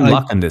but is I'm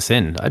locking this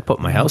in. I'd put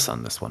my house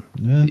on this one.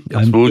 Yeah,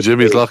 Smooth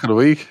Jimmy's lock of the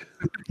week.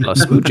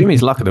 Smooth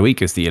Jimmy's lock of the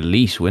week is the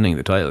Elite winning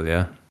the title,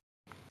 yeah.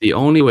 the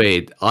only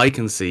way I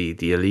can see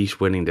the Elite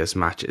winning this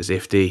match is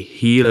if they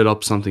heal it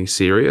up something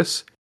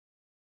serious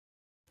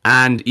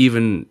and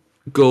even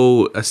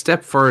go a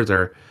step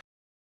further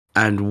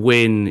and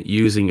win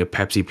using a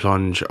Pepsi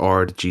Plunge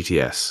or the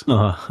GTS.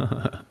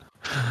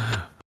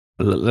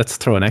 Let's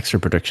throw an extra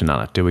prediction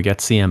on it. Do we get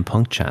CM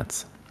Punk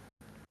chance?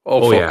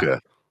 Oh fuck yeah.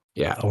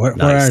 Yeah. Where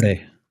Nice. are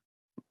they?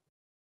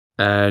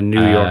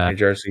 New York, New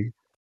Jersey.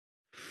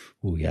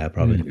 Oh yeah,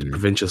 probably.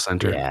 Provincial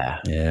Center. Yeah.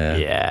 Yeah.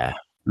 Yeah.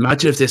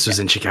 Imagine if this was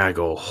in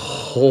Chicago.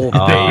 Oh,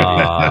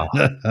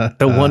 baby.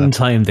 The one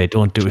time they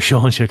don't do a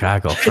show in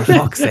Chicago, for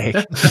fuck's sake.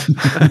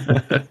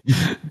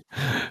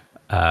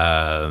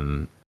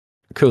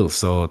 Cool.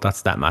 So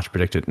that's that match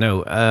predicted. Now,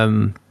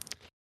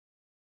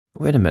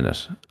 wait a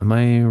minute. Am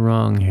I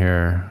wrong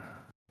here?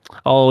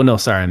 Oh no,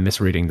 sorry, I'm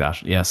misreading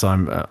that. Yeah, so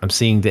I'm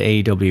seeing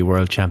the AEW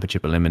World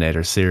Championship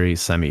Eliminator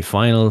Series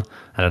semi-final,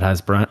 and it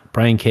has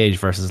Brian Cage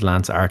versus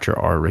Lance Archer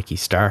or Ricky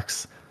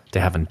Starks. They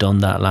haven't done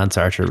that Lance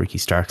Archer Ricky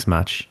Starks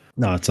match.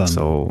 No, it's on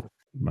So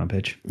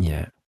Rampage.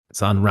 yeah,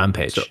 it's on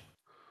Rampage.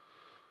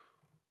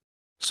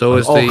 So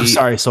is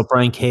sorry. So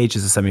Brian Cage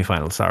is the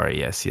semi-final. Sorry.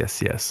 Yes.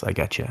 I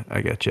get you.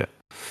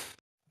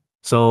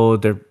 So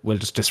we'll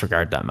just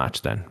disregard that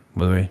match then,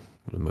 will we?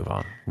 We'll move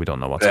on. We don't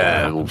know what's going to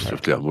happen.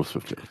 Move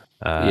swiftly.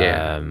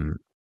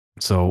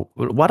 So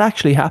what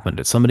actually happened?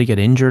 Did somebody get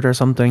injured or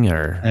something?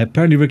 Or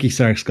Apparently Ricky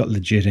Starks got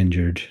legit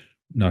injured,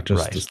 not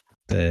just Right.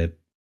 the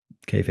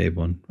kayfabe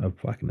one of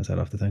whacking his head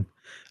off the thing.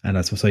 And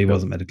that's so he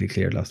wasn't medically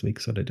cleared last week,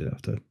 so they did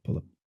have to pull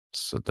him.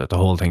 so the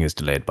whole thing is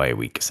delayed by a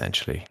week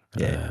essentially.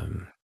 Yeah.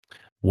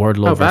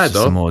 Wardlow Not bad, versus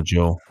though. Samoa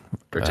Joe.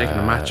 They're taking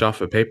a match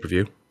off a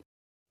pay-per-view.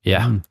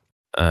 Yeah.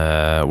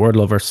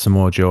 Wardlow versus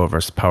Samoa Joe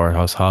versus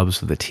Powerhouse Hobbs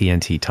for the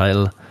TNT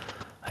title.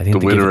 I think The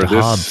they winner give it of to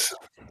this, Hobbs.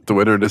 the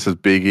winner of this is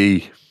Big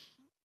E.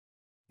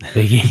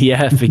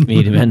 Big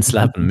meat men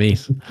slapping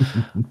meat.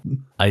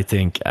 I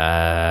think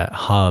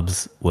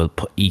Hobbs will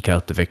eke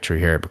out the victory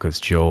here because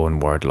Joe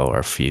and Wardlow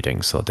are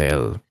feuding, so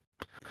they'll.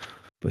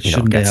 But You know,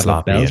 shouldn't get they have a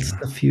sloppy belt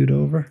and- to feud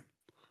over?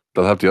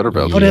 They'll have the other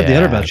belt. Oh, they have the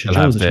other belt. They'll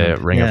Joe's have a the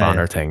champion. Ring of Yeah,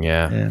 Honor yeah. thing,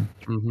 yeah. Yeah.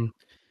 Mm-hmm.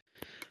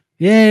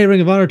 Yay,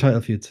 Ring of Honor title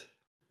feud.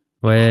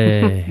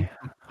 Way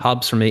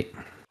Hobbs for me.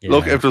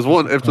 Look, if there's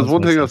one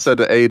thing I've said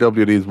that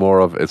AEW needs more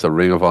of, it's a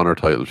Ring of Honor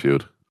title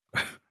feud.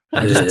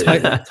 Just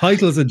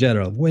titles in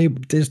general.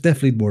 There's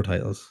definitely more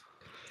titles.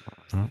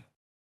 Yeah,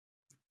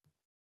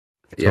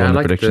 I Throwing the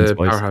like predictions, the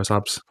boys. Powerhouse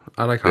Hobbs.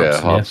 I like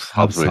Hobbs. Yeah,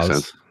 Hobbs makes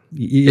sense.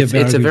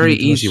 It's a very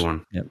easy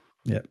one. Yep.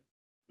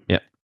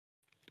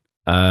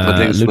 I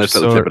think Smith's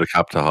at the Luchasaurus- tip of the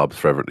cap to Hobbs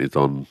for everything he's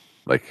done.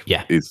 Like,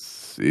 Yeah.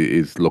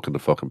 he's looking the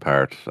fucking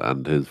part,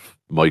 and his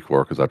mic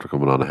work is after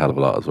coming on a hell of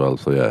a lot as well.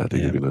 So yeah, I think Yeah.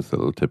 it'd be a nice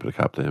little tip of the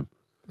cap to him.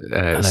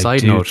 and I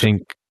Side do note,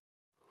 think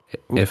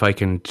if I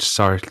can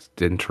start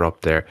to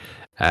interrupt there,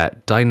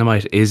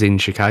 Dynamite is in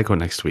Chicago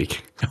next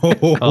week.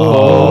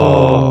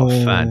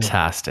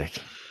 fantastic.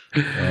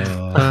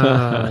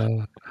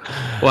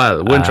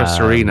 Well, Wintrust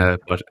Arena,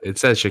 but it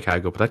says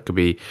Chicago, but that could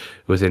be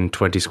within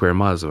 20 square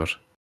miles of it.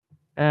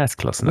 That's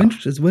close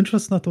enough. Is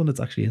Wintrust not the one that's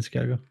actually in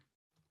Chicago?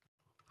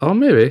 Oh,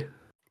 maybe.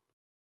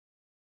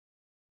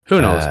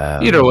 Who knows?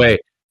 Either way,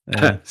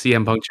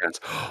 CM Punk chance.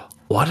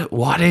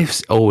 What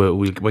if? Oh,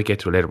 we'll get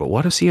to it later. But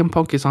what if CM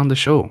Punk is on the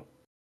show?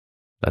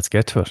 Let's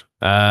get to it.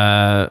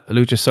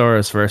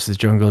 Luchasaurus versus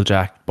Jungle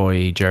Jack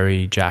Boy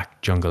Jerry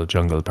Jack Jungle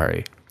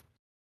Perry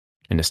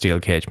in a steel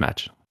cage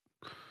match.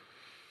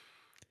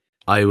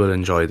 I will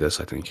enjoy this.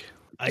 I think.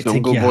 I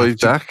Jungle think Boy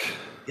Jack.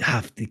 you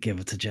have to give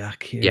it to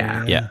Jack here.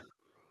 Yeah.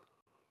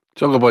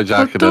 Jungle Boy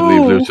Jack, and then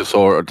leave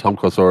Luchasaurus, Tom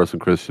Kosaurus, and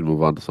Christian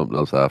move on to something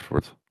else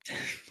afterwards.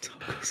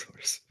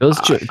 Does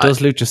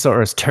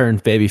Luchasaurus turn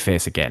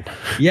babyface again?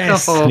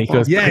 Yes. And he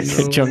goes back Yes.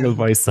 to Jungle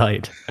Boy's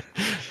side.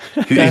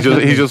 He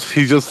just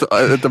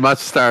the match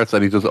starts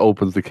and he just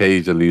opens the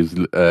cage and leaves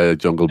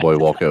Jungle Boy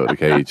walk out of the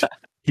cage.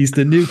 He's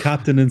the new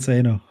Captain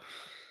Insano.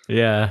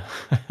 Yeah.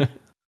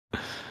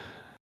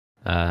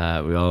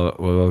 We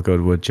all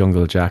good with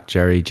Jungle Jack,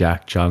 Jerry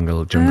Jack,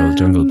 Jungle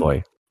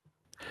Boy.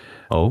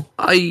 Oh,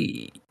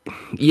 I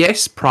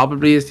yes,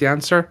 probably is the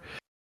answer.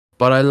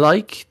 But I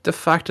like the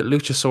fact that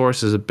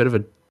Luchasaurus is a bit of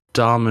a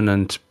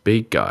dominant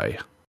big guy.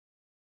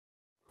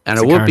 And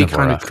It's it a would be carnivore,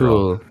 kind of after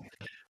all. cool.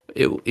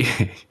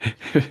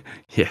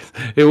 Yes,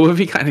 it would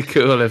be kind of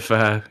cool if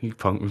you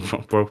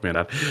broke me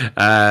on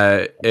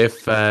that.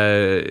 If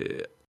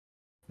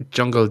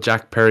Jungle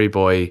Jack Perry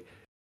Boy,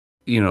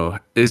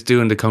 is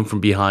doing the come from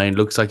behind,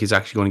 looks like he's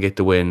actually going to get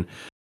the win,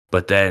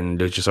 but then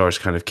Luchasaurus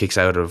kind of kicks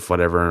out of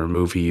whatever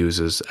move he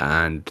uses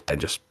and then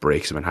just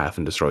breaks him in half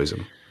and destroys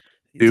him.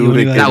 Do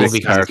they that would gimmick be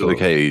kinda part of the cool.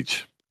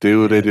 cage?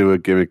 Do they do a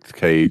gimmick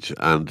cage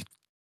and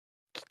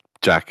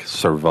Jack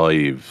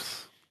survives?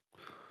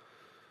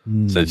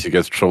 Since she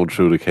gets thrown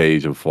through the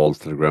cage and falls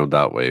to the ground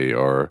that way,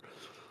 or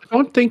I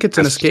don't think it's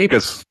an escape.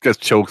 Gets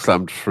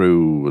chokeslammed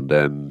through and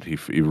then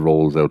he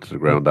rolls out to the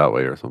ground that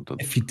way or something.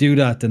 If you do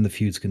that, then the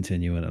feud's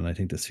continuing, and I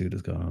think the feud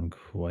has gone on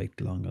quite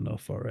long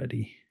enough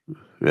already.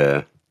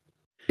 Yeah.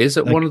 Is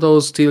it one of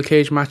those steel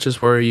cage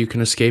matches where you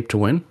can escape to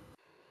win?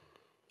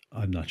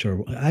 I'm not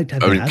sure.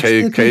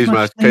 Cage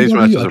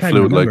matches are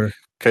fluid. Like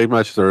cage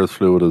matches are as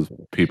fluid as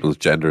people's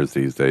genders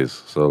these days.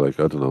 So, like,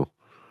 I don't know.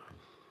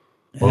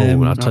 Oh,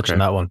 we're not touching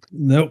that one.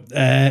 No.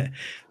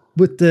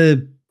 With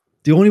the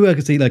only way I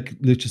could see like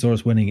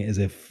Luchasaurus winning is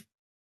if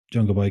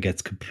Jungle Boy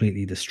gets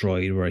completely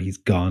destroyed, where he's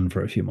gone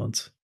for a few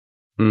months.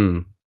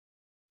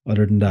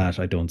 Other than that,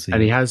 I don't see.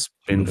 And he has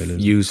been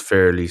used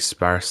fairly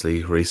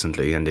sparsely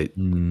recently, and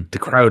the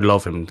crowd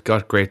love him.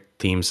 Got a great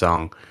theme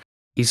song.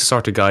 He's the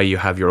sort of guy you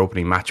have your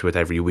opening match with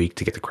every week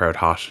to get the crowd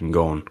hot and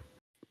going.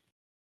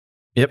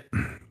 Yep.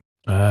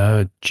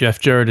 Jeff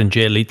Jarrett and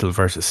Jay Lethal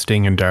versus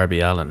Sting and Darby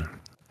Allin.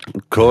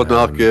 Could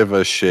not give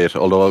a shit,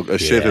 although a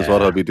shit is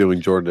what I'll be doing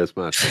during this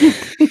match.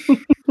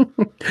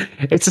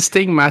 It's a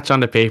Sting match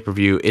on the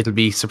pay-per-view. It'll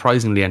be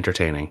surprisingly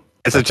entertaining.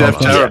 It's a Jeff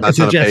Jarrett match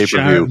on a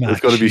pay-per-view. It's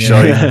going to be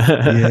shy. Yeah,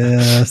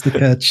 that's the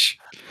catch.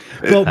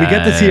 Well, we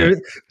get to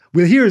hear.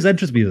 We'll hear his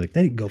entrance music.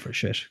 Then he can go for a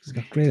shit. He's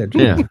got great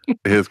entrance. Yeah,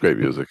 it is great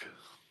music.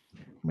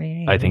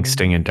 I think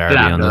Sting and Darby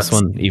on this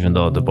one, even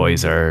though the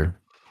boys are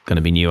going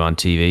to be new on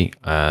TV.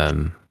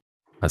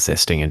 I'd say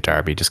Sting and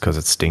Darby just because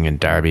it's Sting and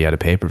Darby at a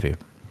pay-per-view.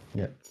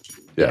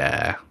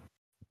 Yeah.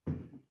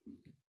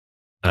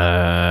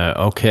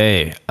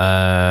 Okay.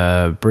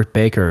 Britt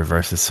Baker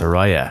versus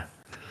Saraya.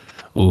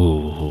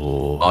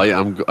 Ooh.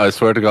 I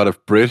swear to God,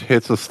 if Britt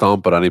hits a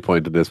stomp at any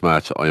point in this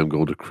match, I am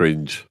going to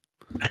cringe.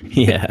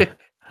 Yeah.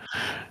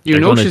 She's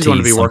going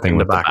to be working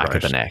the back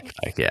of the neck.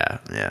 Like, yeah.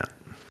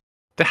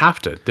 They have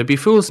to. They'd be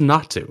fools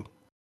not to.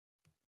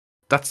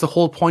 That's the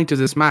whole point of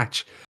this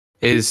match,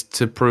 is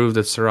to prove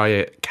that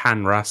Saraya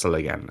can wrestle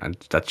again and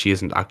that she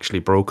isn't actually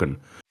broken.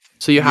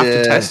 So you have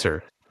to test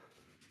her.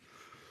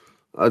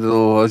 I don't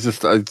know. I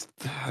just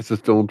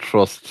don't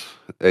trust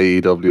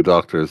AEW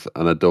doctors,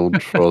 and I don't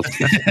trust.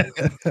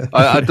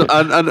 I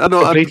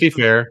know.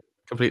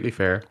 Completely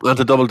fair. And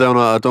to double down,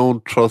 I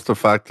don't trust the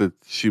fact that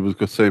she was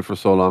saying for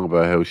so long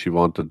about how she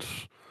wanted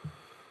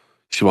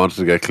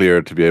to get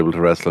cleared to be able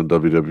to wrestle in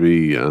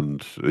WWE,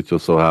 and it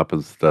just so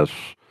happens that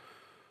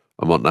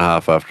a month and a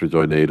half after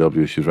joining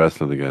AEW, she's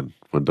wrestling again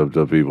when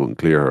WWE wouldn't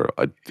clear her.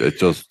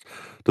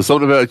 There's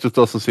something about it just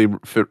doesn't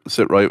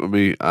sit right with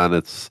me, and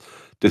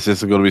this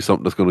isn't going to be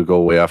something that's going to go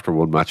away after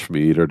one match for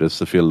me either. This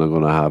is a feeling I'm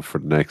going to have for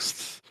the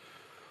next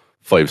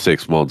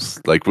 5-6 months.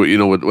 Like,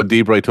 when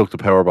D-Bry took the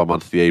powerbomb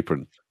onto the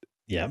apron.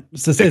 Yeah,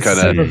 so it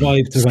kind of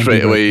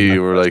straight away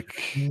you were like,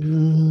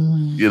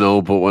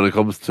 but when it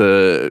comes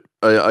to,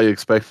 I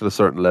expected a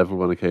certain level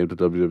when it came to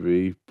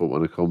WWE, but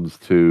when it comes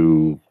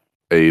to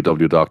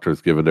AEW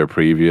doctors, given their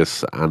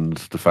previous and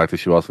the fact that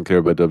she wasn't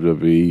cleared by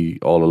WWE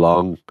all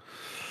along,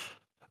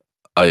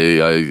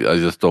 I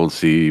just don't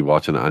see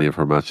watching any of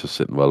her matches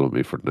sitting well with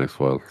me for the next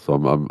while. So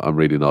I'm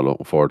really not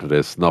looking forward to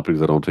this. Not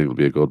because I don't think it'll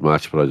be a good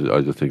match, but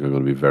I just think I'm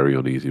going to be very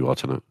uneasy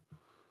watching it.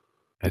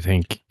 I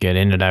think get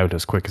in and out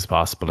as quick as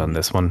possible on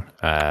this one.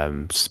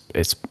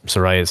 It's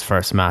Saraya's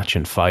first match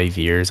in 5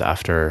 years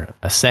after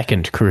a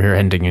second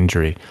career-ending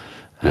injury.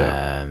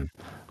 Yeah.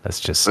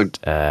 Let's just good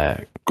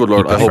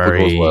Lord, I hope it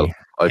goes well.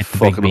 I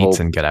fucking hope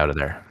and get out of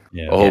there.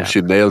 Yeah. I hope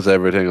she nails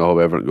everything. I hope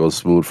everything goes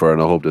smooth for her,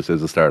 and I hope this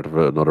is the start of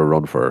another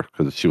run for her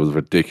because she was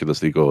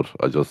ridiculously good.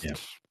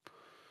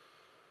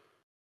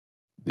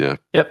 Yeah.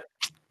 Yep.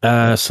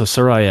 So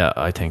Saraya,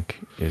 I think,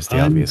 is the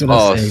obvious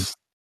one. Say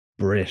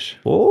Britt.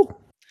 Oh.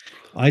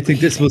 I think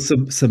this will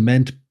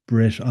cement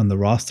Britt on the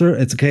roster.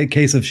 It's a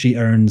case of she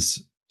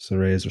earns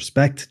Saraya's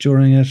respect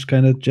during it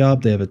kind of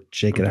job. They have a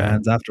shake of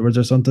hands afterwards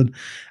or something.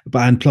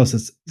 And plus,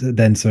 it's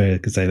then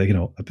Saraya could say, like,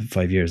 I've been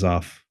 5 years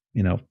off.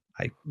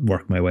 I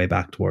work my way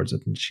back towards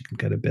it, and she can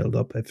kind of build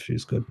up if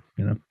she's good.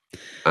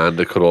 And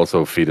it could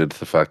also feed into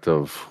the fact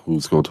of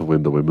who's going to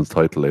win the women's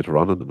title later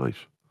on in the night.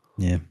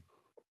 Yeah.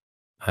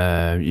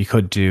 You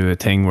could do a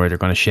thing where they're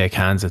going to shake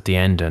hands at the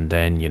end, and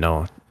then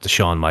the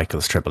Shawn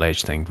Michaels Triple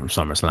H thing from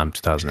SummerSlam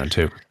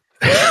 2002.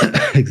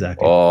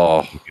 Exactly.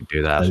 Oh, you could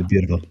do that. That'd be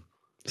beautiful.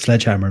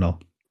 Sledgehammer and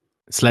all.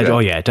 Oh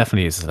yeah, it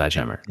definitely is a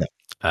sledgehammer. Yeah.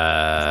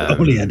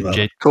 Only end well.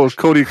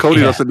 Cody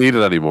Yeah. doesn't need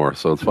it anymore,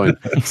 so it's fine.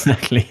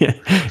 Exactly.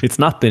 It's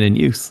not been in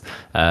use.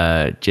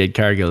 Jade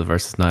Cargill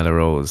versus Nyla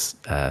Rose,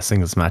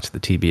 singles match at the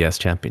TBS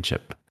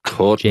Championship.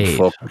 Couldn't Jade.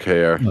 fucking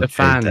care. The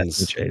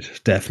fans.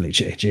 Definitely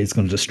Jade. Jade's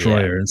going to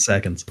destroy her in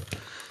seconds.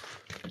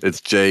 It's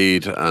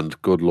Jade,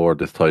 and good lord,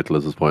 this title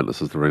is as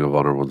pointless as the Ring of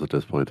Honor ones at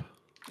this point.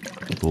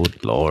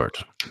 Good lord.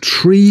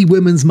 3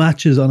 women's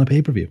matches on a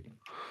pay-per-view.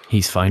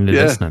 He's finally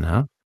listening,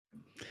 huh?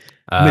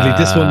 Maybe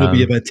this one will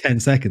be about 10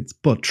 seconds,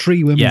 but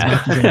 3 women's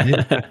matches on a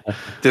pay-per-view.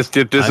 This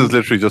is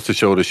literally just to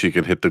show that she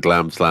can hit the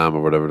glam slam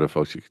or whatever the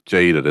fuck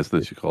Jade it, isn't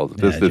it? She calls it.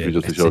 This is literally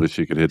just to show that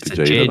she can hit the It's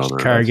a Jade Jade on her.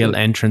 Cargill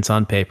entrance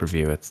on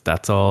pay-per-view.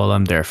 That's all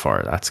I'm there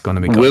for. That's going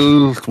to be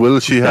good. Will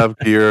she have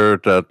gear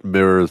that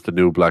mirrors the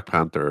new Black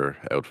Panther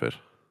outfit?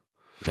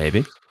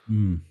 Maybe.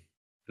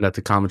 That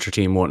the commentary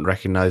team won't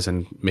recognize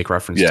and make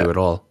reference to at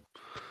all.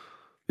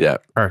 Yeah.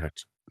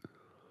 Perfect.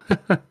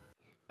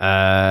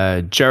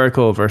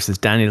 Jericho versus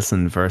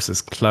Danielson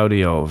versus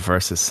Claudio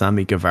versus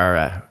Sammy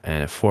Guevara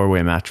in a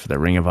 4-way match for the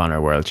Ring of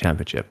Honor World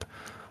Championship.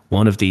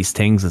 One of these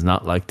things is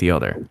not like the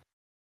other.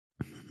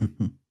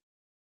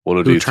 One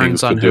of Who these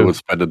turns things on to do who? with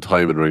spending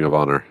time in Ring of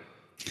Honor.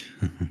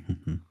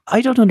 I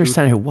don't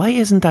understand why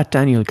isn't that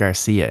Daniel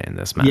Garcia in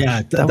this match?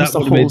 Yeah, that was the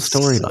would whole have made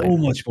storyline. so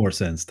much more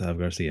sense to have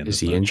Garcia in Is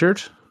this he match.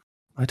 injured?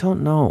 I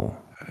don't know.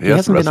 He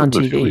hasn't been on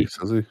wrestled in a few TV. weeks,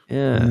 has he?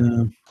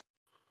 Yeah.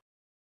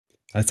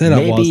 I'd say that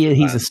was Maybe the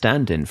he's plan. a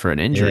stand-in for an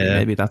injury. Yeah.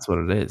 Maybe that's what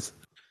it is.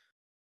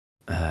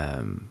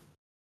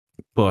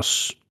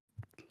 But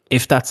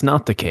if that's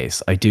not the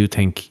case, I do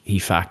think he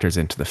factors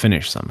into the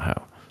finish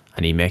somehow,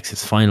 and he makes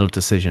his final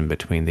decision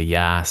between the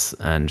Yas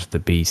and the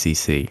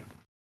BCC.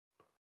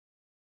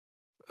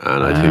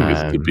 And I think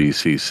it's the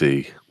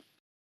BCC.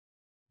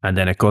 And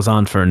then it goes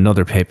on for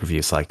another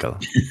pay-per-view cycle.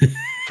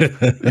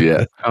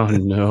 Yeah. Oh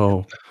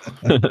no!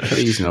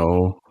 Please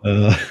no.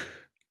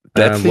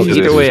 That's well,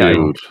 Either way,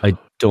 feud. I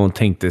don't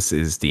think this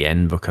is the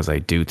end, because I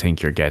do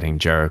think you're getting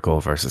Jericho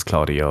versus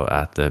Claudio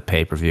at the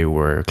pay-per-view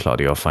where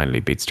Claudio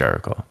finally beats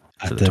Jericho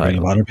At the Ring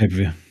of Honor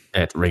pay-per-view.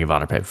 At Ring of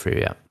Honor pay-per-view,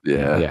 yeah.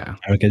 Yeah.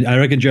 I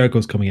reckon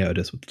Jericho's coming out of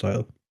this with the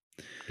title.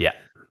 Yeah.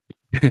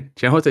 Do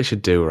you know what they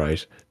should do?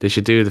 Right? They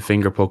should do the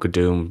finger poke of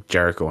doom,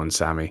 Jericho and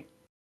Sammy.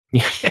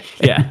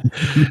 Yeah.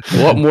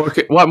 What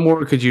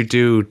more could you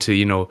do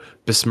to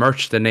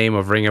besmirch the name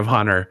of Ring of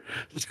Honor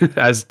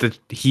as the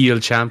heel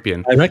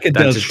champion? I reckon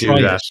than they'll to do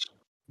try that? it.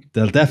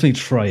 They'll definitely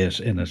try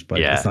it in it, but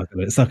Yeah. it's not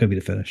gonna be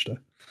the finish though.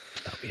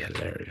 That'd be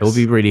hilarious. It would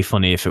be really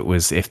funny if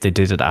they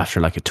did it after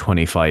like a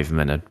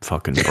 25-minute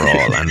fucking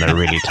brawl and they're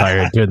really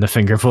tired doing the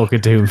finger poke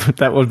of doom.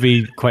 That would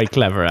be quite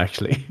clever,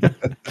 actually.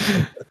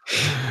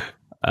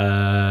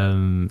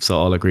 So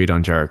all agreed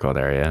on Jericho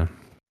there, yeah.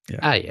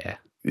 Yeah.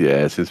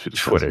 Yeah, it seems to be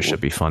Twitter sensible. should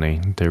be funny.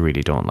 They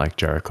really don't like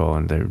Jericho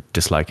and they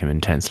dislike him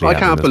intensely. I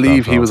can't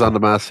believe he was on The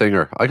Masked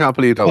Singer. I can't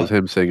believe that was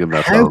him singing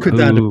that How song. could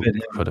that have Who been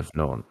him? could have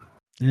known?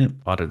 Yeah.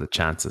 What are the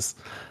chances?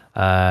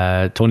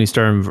 Tony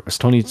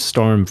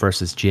Storm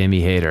versus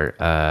Jamie Hayter,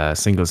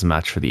 singles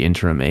match for the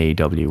interim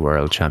AEW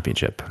World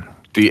Championship.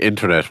 The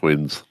internet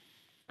wins.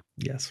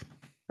 Yes.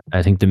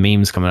 I think the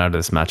memes coming out of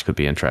this match could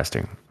be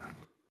interesting.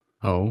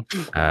 Oh.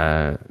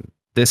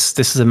 This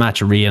is a match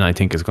Rian, I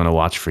think, is going to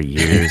watch for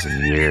years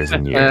and years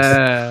and years.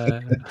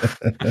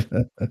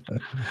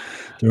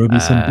 There will be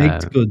some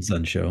baked goods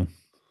on show.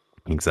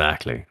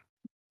 Exactly.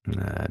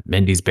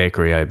 Mindy's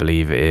Bakery, I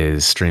believe,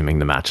 is streaming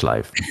the match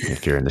live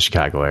if you're in the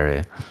Chicago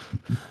area.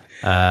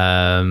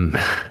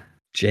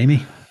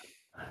 Jamie?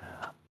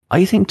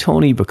 I think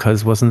Tony,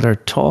 because wasn't there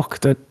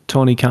talk that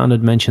Tony Khan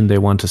had mentioned they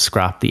want to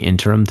scrap the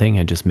interim thing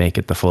and just make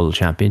it the full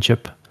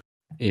championship?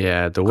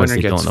 Yeah, the Because winner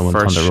they gets don't know when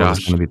first Thunder shot Rosa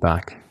is going to be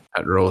back.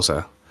 at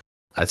Rosa.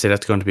 I'd say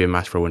that's going to be a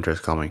match for Winter's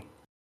Coming.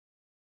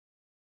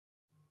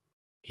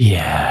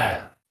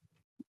 Yeah.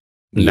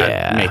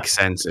 That makes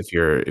sense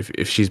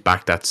if she's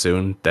back that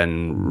soon,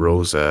 then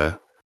Rosa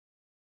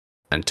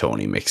and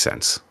Tony makes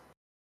sense.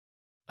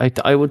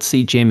 I would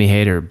see Jamie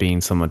Hayter being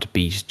someone to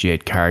beat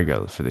Jade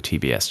Cargill for the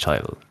TBS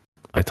title.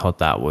 I thought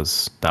that I one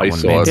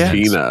saw made sense.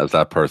 Tina as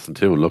that person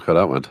too. Look how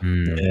that went.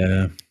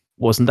 Yeah.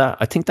 Wasn't that?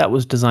 I think that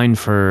was designed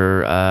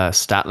for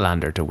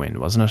Statlander to win,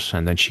 wasn't it?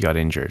 And then she got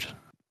injured.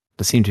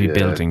 They seem to be Yeah.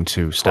 building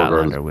to Poor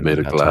Statlander girl's winning made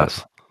of that glass.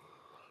 title.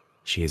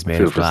 She is made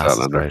Feel of for glass.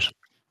 Statlander. Right.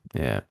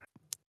 Yeah.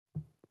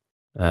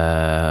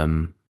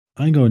 I'm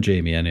going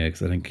Jamie anyway,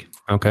 because I think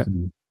Okay.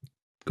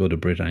 go to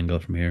Brit Angle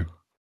from here.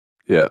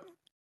 Yeah.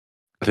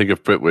 I think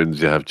if Britt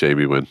wins, you have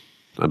Jamie win.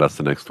 And that's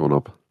the next one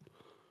up.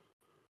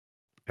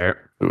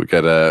 Fair. We would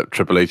get a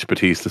Triple H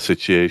Batista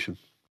situation.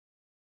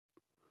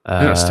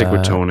 I'm gonna stick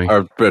with Tony.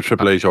 Or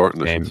Triple H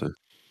Orton, I should say.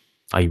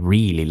 I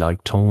really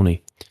like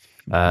Tony.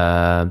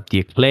 The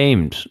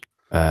Acclaimed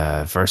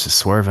versus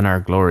Swerve in Our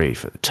Glory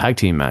for the tag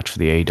team match for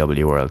the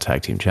AEW World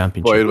Tag Team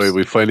Championship. By the way,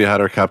 we finally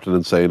had our captain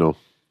Insano.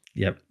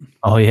 Yep.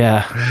 Oh,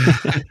 yeah.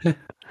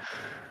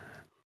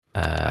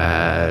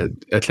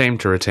 Acclaim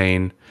to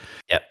retain.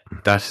 Yep.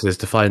 That is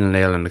the final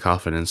nail in the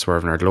coffin in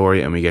Swerve in Our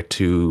Glory, and we get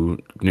 2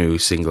 new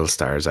single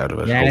stars out of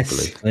it,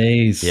 hopefully.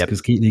 Please. Yep.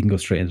 Because Keith Lee can go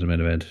straight into the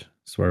main event.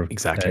 Swerve.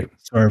 Exactly.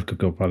 Swerve could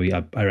go probably.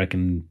 I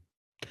reckon.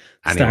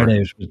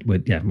 Anywhere. Start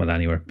out with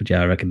anywhere. But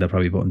yeah, I reckon they'll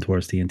probably put him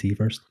towards TNT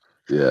first.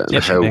 Yeah,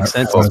 Yep, how makes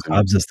sense. fucking-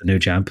 Hobbs is the new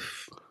champ.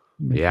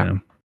 Yeah. You know.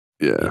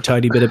 yeah. A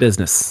tidy bit of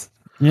business.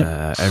 Yep.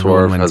 Everyone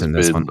Swerve wins has in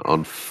this been one.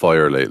 on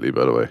fire lately,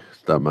 by the way.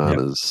 That man Yep.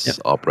 is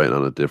operating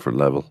on a different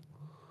level.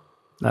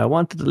 I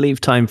wanted to leave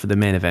time for the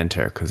main event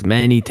here because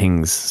many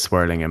things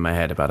swirling in my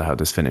head about how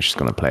this finish is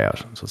going to play out.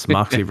 So it's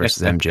Moxley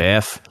versus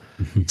MJF,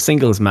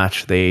 singles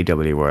match, the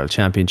AEW World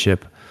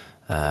Championship.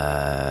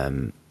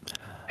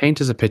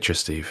 Paint us a picture,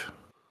 Steve.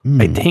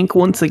 I think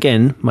once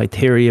again, my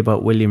theory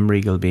about William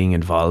Regal being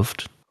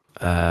involved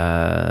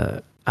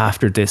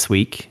after this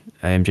week,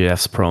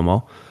 MJF's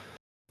promo,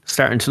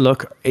 starting to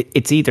look,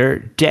 it's either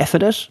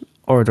definite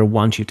or they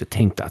want you to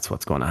think that's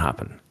what's going to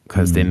happen.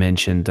 Because they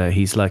mentioned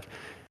he's like,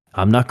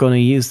 I'm not going to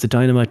use the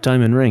Dynamite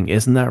Diamond Ring.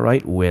 Isn't that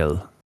right,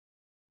 Will?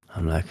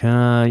 I'm like,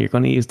 you're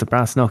going to use the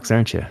brass knucks,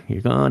 aren't you?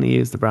 You're going to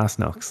use the brass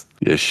knucks.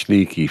 Yeah,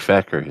 sneaky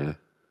fecker, yeah.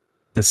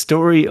 The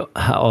story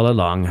all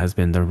along has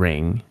been the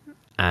ring,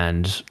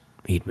 and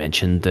he'd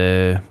mentioned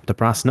the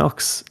brass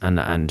knucks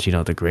and you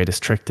know, the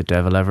greatest trick the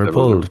devil ever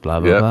pulled,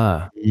 blah, blah,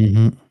 blah.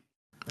 Mm-hmm.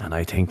 And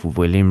I think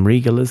William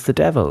Regal is the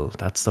devil.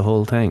 That's the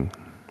whole thing.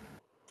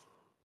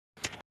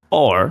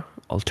 Or,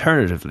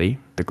 alternatively,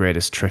 the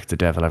greatest trick the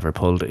devil ever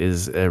pulled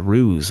is a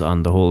ruse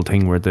on the whole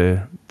thing where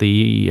the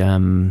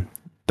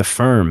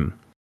firm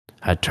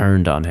had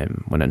turned on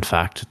him when in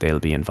fact they'll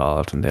be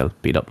involved and they'll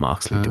beat up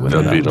Moxley to win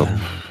They'll the beat belt. up.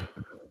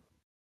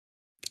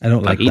 I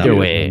don't like Either that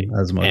way,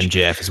 as much.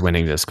 MJF is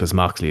winning this because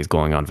Moxley is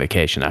going on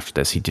vacation after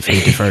this. He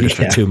deferred it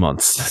for 2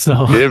 months.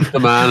 So Give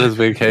the man his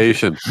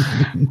vacation.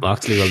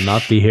 Moxley will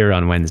not be here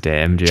on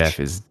Wednesday.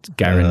 MJF is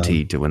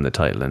guaranteed to win the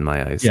title in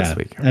my eyes this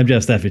week.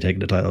 MJF's definitely taking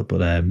the title.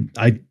 But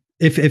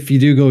if you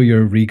do go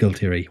your Regal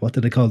theory, what do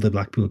they call the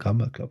Blackpool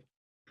Combat Club?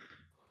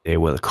 They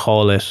will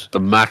call it. The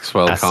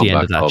Maxwell That's the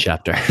end Combat of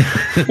that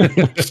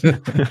Club.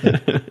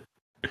 chapter.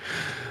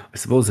 I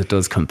suppose it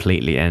does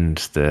completely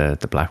end the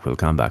Blackpool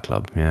Combat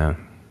Club. Yeah.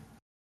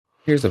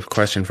 Here's a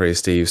question for you,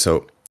 Steve.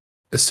 So,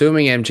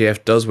 assuming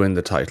MJF does win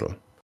the title,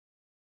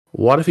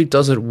 what if he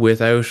does it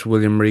without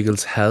William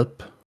Regal's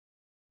help?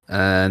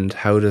 And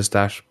how does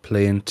that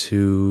play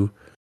into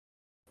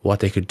what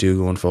they could do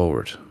going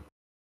forward?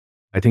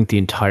 I think the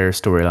entire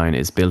storyline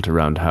is built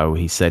around how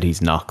he said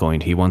he's not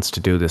going. He wants to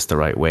do this the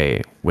right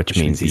way, which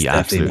means he's he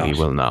definitely absolutely not.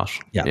 will not.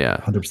 Yeah,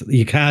 100%.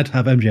 You can't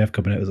have MJF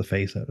coming out as a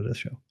face out of this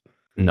show.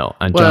 No,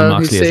 and Well, John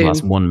Moxley he's has lost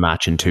saying- 1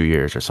 match in 2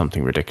 years or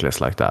something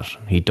ridiculous like that.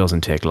 He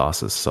doesn't take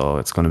losses, so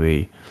it's going to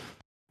be...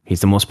 He's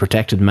the most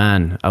protected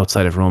man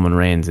outside of Roman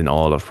Reigns in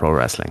all of pro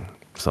wrestling.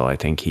 So I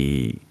think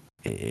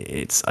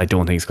I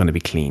don't think it's going to be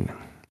clean.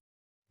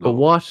 But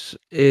what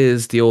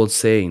is the old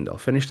saying, though?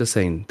 Finish the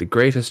saying. The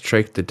greatest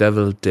trick the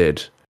devil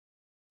did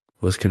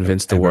was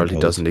convince the Ever world he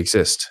told. doesn't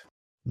exist.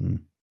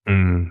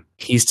 Mm.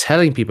 He's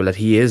telling people that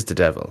he is the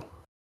devil.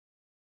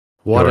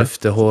 What Sure. if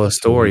the whole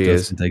story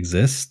is doesn't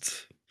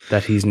exist?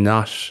 that he's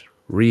not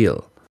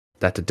real?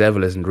 That the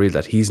devil isn't real?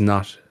 That he's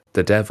not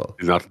the devil?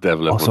 He's not the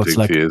devil Also, everyone it's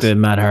thinks like he is. the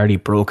Matt Hardy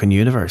broken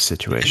universe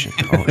situation.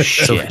 Oh,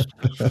 shit.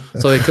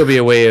 So it could be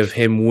a way of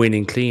him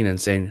winning clean and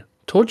saying,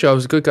 "Told you I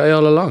was a good guy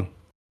all along.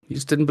 You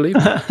just didn't believe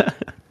me."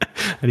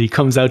 And he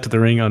comes out to the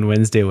ring on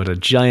Wednesday with a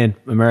giant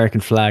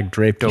American flag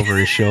draped over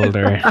his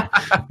shoulder.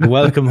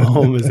 Welcome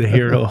home as a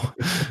hero.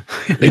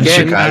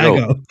 Again,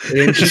 Chicago.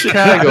 in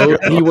Chicago,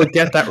 he would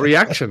get that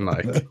reaction,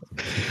 like.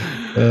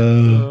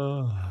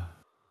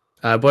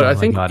 But I my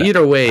think God,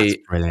 either way,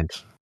 that's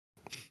brilliant.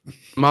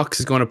 Mox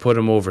is going to put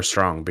him over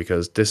strong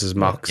because this is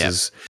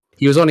Mox's.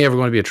 He was only ever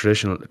going to be a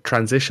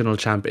transitional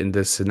champ in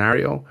this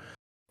scenario,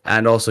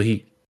 and also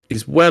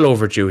he's well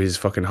overdue his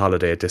fucking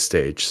holiday at this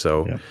stage.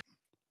 So,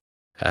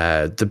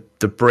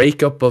 the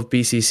breakup of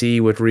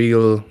BCC with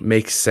Regal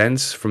makes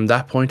sense from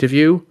that point of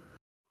view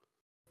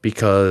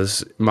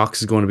because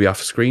Mox is going to be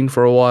off screen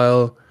for a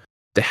while.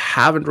 They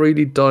haven't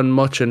really done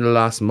much in the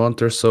last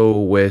month or so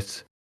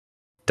with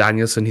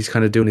Danielson. He's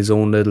kind of doing his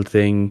own little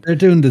thing. They're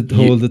doing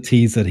the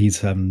tease that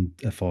he's having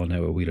a falling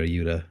out with Wheeler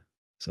Yuta.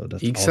 So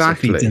that also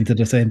feeds into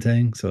the same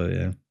thing. So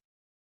yeah.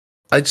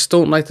 I just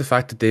don't like the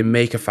fact that they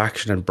make a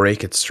faction and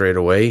break it straight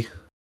away.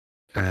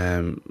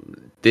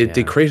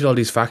 They created all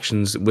these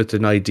factions with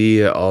an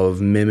idea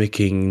of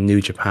mimicking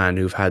New Japan,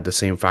 who've had the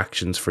same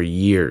factions for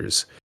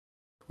years,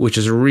 which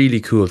is a really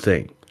cool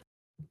thing.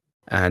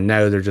 And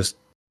now they're just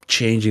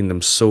changing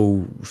them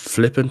so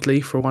flippantly,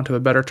 for want of a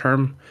better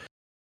term.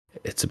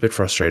 It's a bit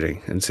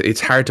frustrating. And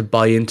it's hard to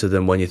buy into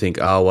them when you think,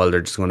 oh, well,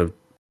 they're just going to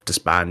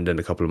disband in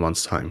a couple of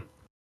months' time.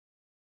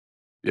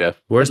 Yeah.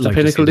 Where's I'd the like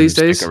to Pinnacle see them these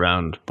days? stick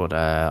around, but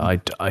I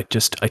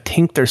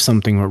think there's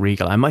something with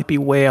Regal. I might be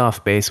way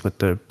off base with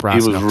the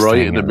brass. He was knucks right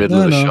thing in the and-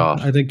 middle of the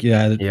shot. I think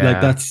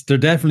like they're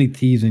definitely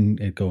teasing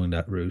it going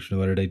that route.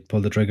 Whether they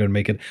pull the trigger and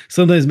make it,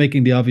 sometimes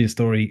making the obvious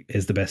story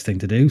is the best thing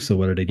to do. So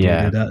whether they do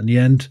that in the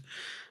end,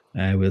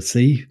 we'll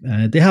see.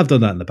 They have done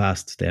that in the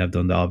past. They have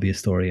done the obvious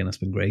story, and it's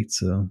been great.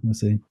 So we'll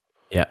see.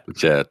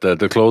 But yeah,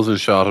 the closing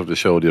shot of the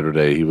show the other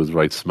day, he was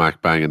right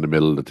smack bang in the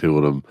middle of the two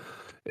of them.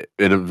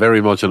 in a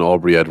very much an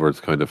Aubrey Edwards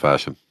kind of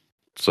fashion.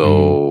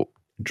 So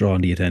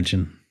drawing the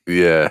attention.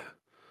 yeah,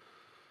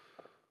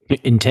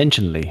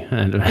 intentionally,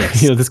 and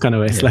Yes. this kind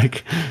of way. It's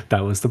like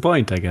that was the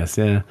point, I guess.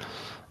 Yeah.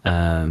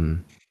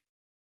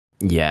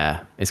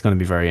 Yeah, it's going to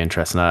be very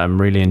interesting.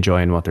 I'm really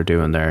enjoying what they're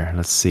doing there.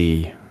 Let's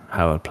see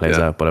how it plays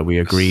out. But we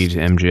agreed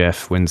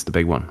MJF wins the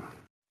big one.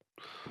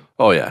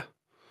 Oh yeah,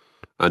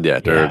 and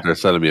they're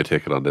selling me a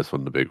ticket on this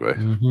one the big way.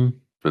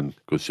 Been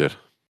good shit.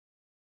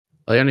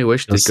 I only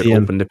wish they could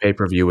open the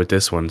pay-per-view with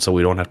this one so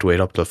we don't have to wait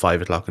up till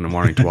 5 o'clock in the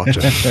morning to watch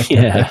it.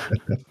 Yeah.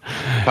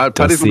 Paddy's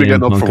going to be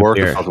getting up for work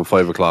at fucking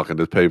 5 o'clock and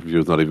this pay-per-view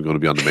is not even going to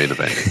be on the main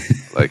event.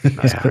 Like,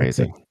 that's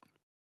crazy.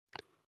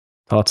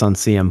 Thoughts on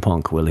CM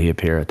Punk? Will he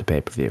appear at the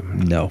pay-per-view?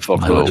 No.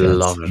 I would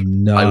love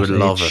it. I would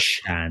love it.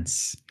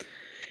 Chance.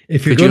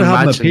 If you're going to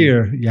have him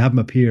appear, you have him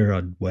appear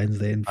on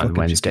Wednesday in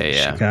fucking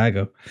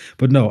Chicago.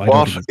 But no, I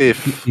don't think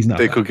if he's not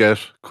they could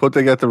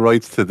they get the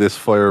rights to This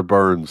Fire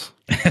Burns?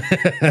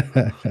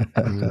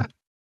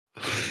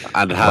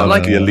 And have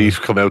the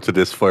Elite come out to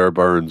This Fire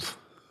Burns.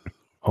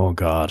 Oh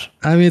God!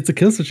 I mean, it's a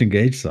Killswitch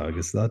Engage song.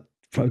 It's not.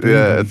 It's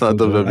not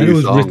WWE. I know it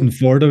was written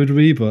for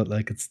WWE, but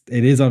like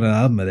it is on an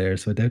album of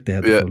theirs, so I doubt they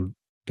have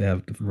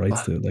the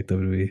rights to it like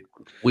WWE.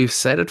 We've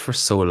said it for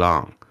so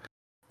long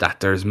that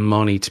there's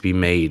money to be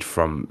made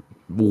from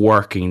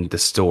working the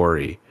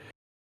story,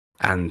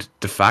 and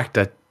the fact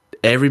that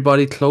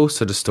everybody close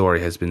to the story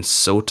has been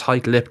so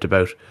tight-lipped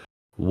about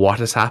what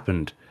has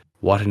happened,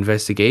 what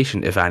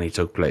investigation, if any,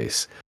 took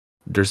place.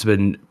 There's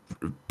been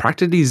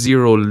practically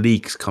zero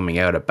leaks coming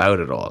out about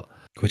it all,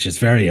 which is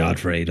very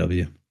odd for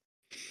AEW.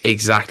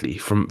 Exactly,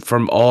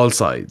 from all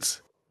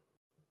sides.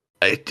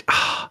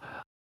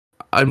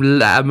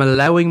 I'm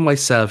allowing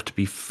myself to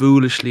be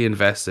foolishly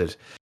invested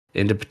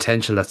in the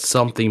potential that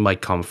something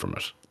might come from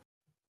it.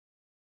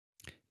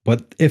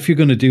 But if you're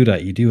going to do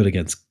that, you do it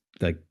against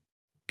like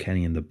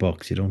Kenny and the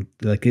Bucks. You don't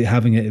like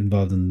having it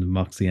involved in the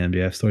Moxley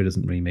MJF story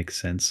doesn't really make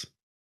sense.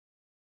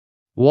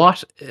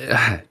 What?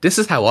 This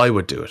is how I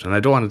would do it, and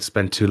I don't want to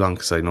spend too long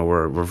because I know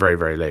we're very,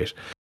 very late.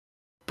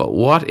 But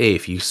what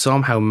if you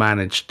somehow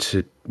managed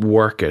to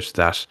work it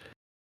that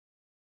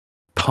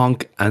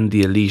Punk and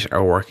the Elite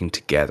are working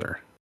together?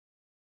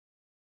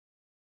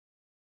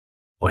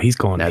 Well, he's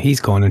going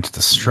into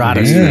the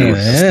stratosphere.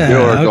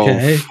 You're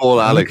going full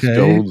Alex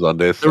Jones on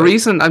this. The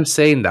reason I'm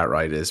saying that,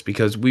 right, is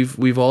because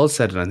we've all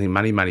said it. I think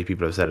many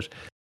people have said it.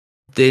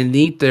 They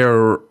need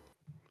their,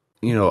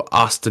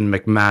 Austin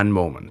McMahon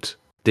moment.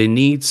 They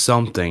need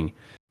something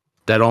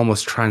that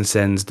almost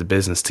transcends the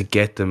business to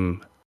get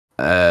them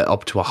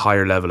up to a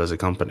higher level as a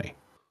company.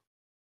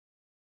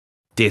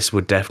 This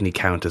would definitely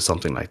count as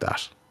something like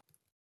that.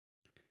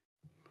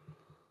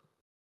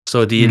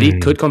 So the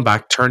Elite could come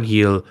back, turn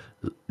heel,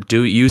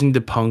 using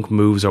the Punk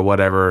moves or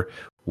whatever,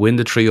 win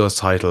the trios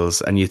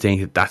titles, and you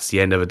think that's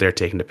the end of it. They're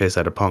taking the piss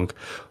out of Punk.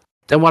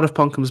 Then what if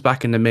Punk comes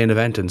back in the main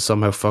event and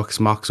somehow fucks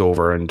Mox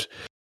over and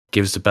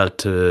gives the belt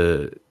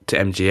to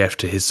MJF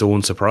to his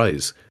own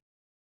surprise?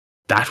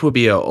 That would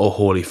be a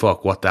holy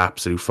fuck, what the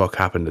absolute fuck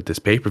happened at this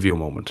pay-per-view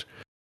moment.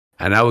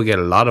 And that would get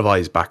a lot of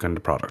eyes back on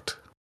the product.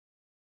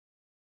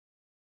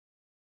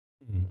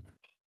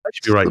 I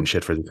should be writing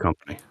shit for this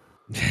company.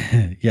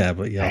 Yeah,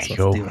 but you also have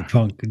to deal with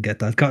Punk and get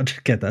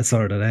that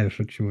sorted out,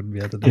 which you wouldn't be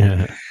able to do.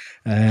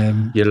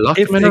 Yeah. You lock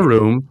them in a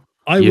room,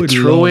 you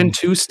throw in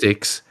 2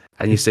 sticks,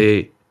 and you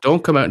say,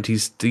 don't come out until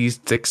these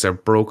sticks are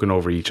broken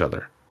over each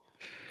other.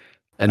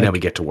 And then we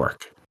get to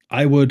work.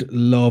 I would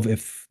love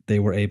if they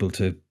were able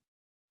to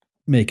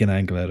make an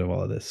angle out of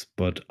all of this,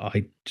 but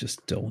I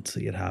just don't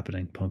see it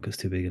happening. Punk is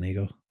too big an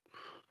ego.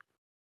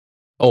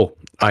 Oh,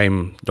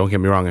 don't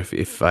get me wrong,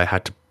 if I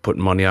had to put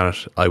money on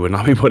it, I would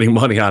not be putting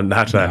money on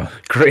that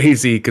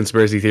crazy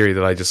conspiracy theory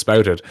that I just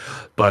spouted.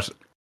 But,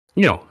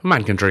 a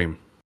man can dream.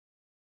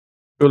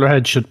 Cooler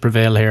head should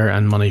prevail here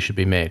and money should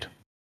be made.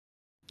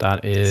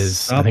 That is,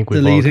 Stop I think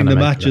we've deleting the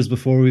matches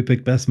before we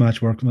pick best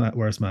match,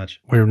 worst match.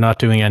 We're not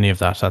doing any of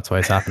that. That's why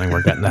it's happening.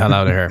 We're getting the hell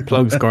out of here.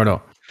 Plugs,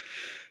 Gordo.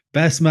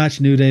 Best match,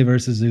 New Day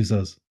versus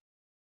Usos.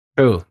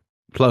 Cool.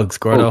 Plugs,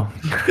 Gordo.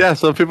 Yeah,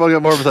 so if people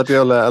get more of us at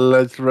the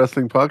Alleged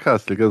Wrestling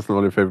Podcast, you get us on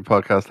all your favorite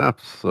podcast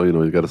apps. So,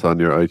 you get us on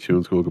your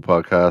iTunes, Google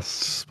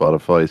Podcasts,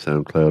 Spotify,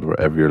 SoundCloud,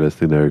 wherever you're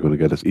listening there, you're going to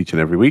get us each and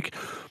every week.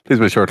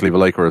 Please make sure to leave a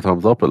like or a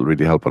thumbs up. It'll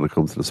really help when it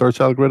comes to the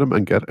search algorithm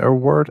and get our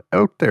word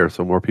out there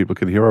so more people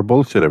can hear our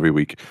bullshit every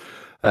week.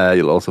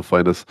 You'll also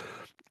find us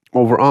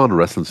over on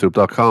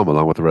WrestlingSoup.com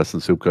along with the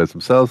Wrestling Soup guys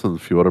themselves and a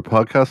few other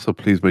podcasts. So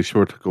please make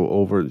sure to go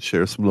over and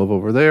share some love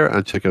over there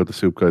and check out the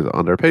Soup guys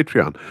on their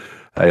Patreon.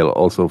 You'll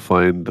also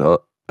find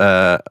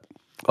us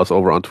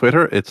over on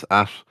Twitter. It's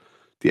at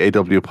the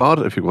AW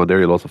Pod. If you go on there,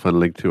 you'll also find a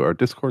link to our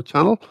Discord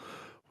channel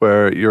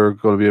where you're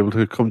going to be able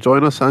to come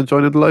join us and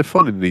join in the live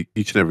fun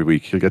each and every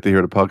week. You'll get to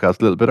hear the podcast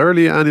a little bit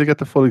early and you'll get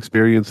the full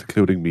experience,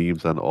 including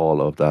memes and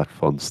all of that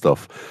fun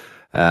stuff.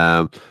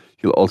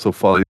 You'll also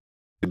find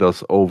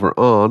us over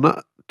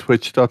on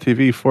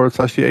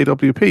twitch.tv/the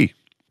AWP.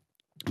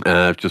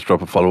 Just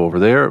drop a follow over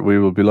there. We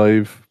will be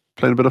live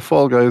playing a bit of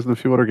Fall Guys and a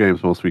few other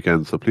games most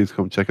weekends, so please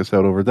come check us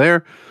out over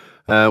there.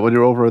 When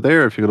you're over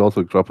there, if you could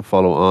also drop a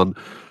follow on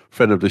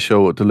friend of the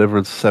show,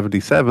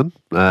 Deliverance77.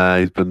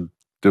 He's been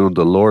doing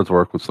the Lord's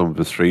work with some of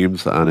his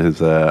streams, and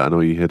his I know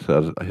you hinted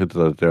at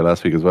it there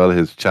last week as well.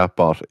 His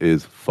chatbot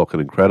is fucking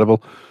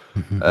incredible.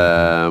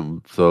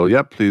 So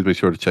yeah, please make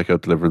sure to check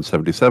out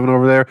Deliverance77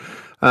 over there.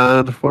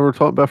 And when we're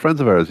talking about friends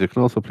of ours, you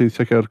can also please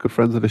check out good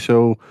friends of the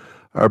show,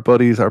 our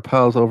buddies, our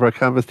pals over at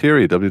Canvas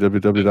Theory,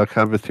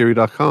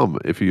 www.canvastheory.com.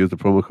 If you use the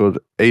promo code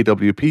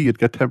AWP, you'd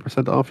get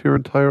 10% off your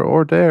entire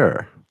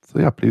order. So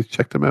yeah, please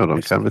check them out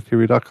on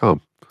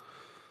canvastheory.com.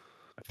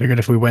 I figured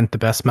if we went the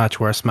best match,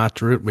 worst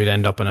match route, we'd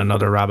end up in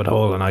another rabbit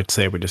hole, and I'd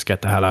say we just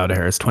get the hell out of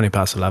here. It's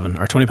 11:20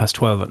 or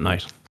 12 at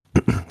night.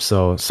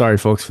 So sorry,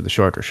 folks, for the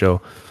shorter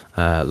show.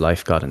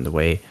 Life got in the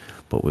way,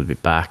 but we'll be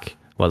back.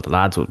 Well, the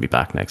lads will be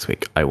back next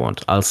week. I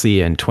won't. I'll see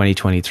you in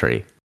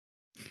 2023.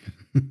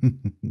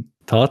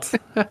 Thoughts?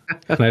 Can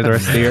I have the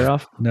rest of the year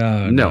off?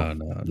 No.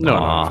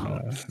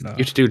 You have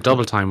to do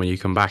double time when you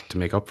come back to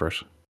make up for it.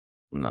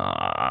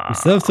 Nah. We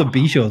still have some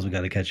B shows we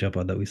got to catch up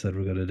on that we said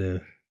we're going to do.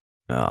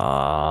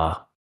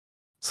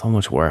 So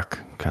much work.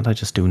 Can't I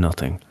just do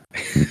nothing?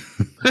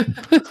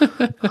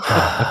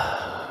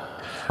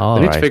 I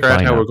need to figure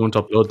out how we're going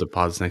to upload the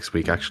pods next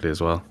week, actually,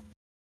 as well.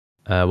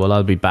 Well,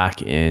 I'll be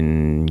back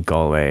in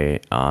Galway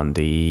on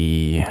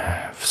the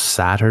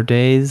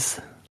Saturdays.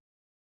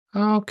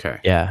 Okay.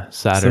 Yeah,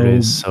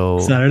 Saturdays. So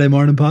Saturday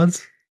morning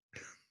pods?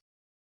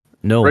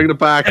 No. Bring it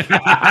back.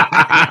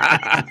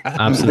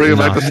 Absolutely Bring it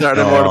back to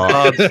Saturday morning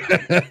pods.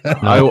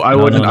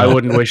 I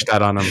wouldn't wish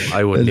that on him.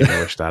 I wouldn't even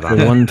wish that on him.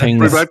 The one thing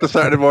Bring back the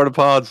Saturday morning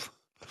pods.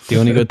 The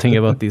only good thing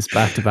about these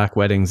back-to-back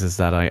weddings is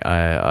that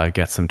I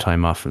get some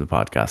time off from the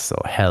podcast. So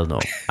hell no,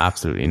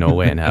 absolutely no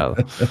way in hell.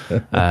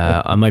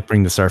 I might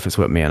bring the Surface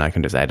with me, and I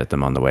can just edit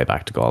them on the way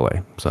back to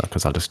Galway. So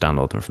because I'll just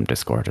download them from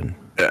Discord and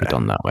be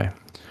done that way.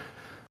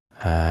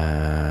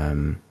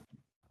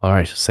 All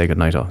right, say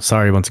goodnight.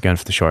 Sorry once again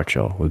for the short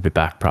show. We'll be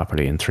back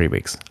properly in 3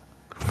 weeks.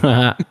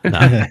 The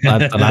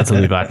lads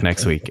will be back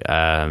next week.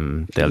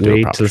 They'll do a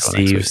Wait proper till show next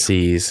Steve week.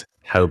 sees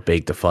how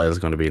big the file is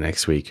going to be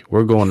next week.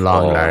 We're going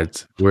long,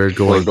 lads. We're We're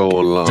going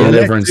going long.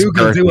 Deliverance You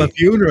can do a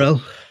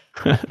funeral.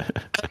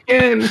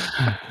 again.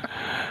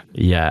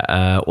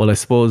 Yeah, well, I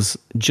suppose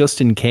just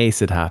in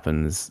case it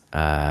happens,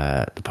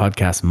 the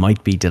podcast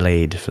might be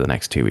delayed for the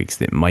next 2 weeks.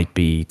 It might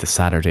be the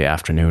Saturday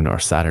afternoon or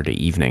Saturday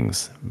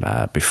evenings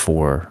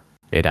before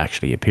it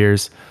actually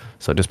appears.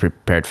 So just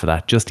prepared for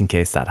that, just in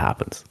case that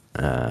happens.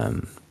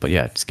 But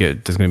yeah, it's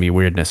good. There's going to be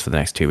weirdness for the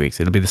next 2 weeks.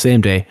 It'll be the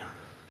same day,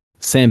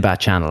 same bat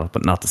channel,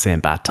 but not the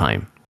same bat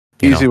time.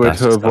 Easy way that's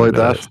to just gonna avoid be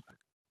what that. it is.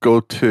 Go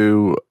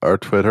to our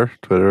Twitter.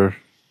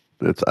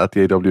 It's at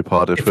the AW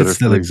Pod. If it Twitter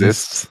still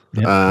exists.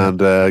 Yeah. And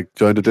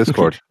join the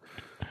Discord.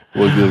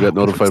 You'll get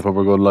notified when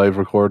we're going live,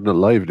 recording it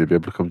live, and you'll be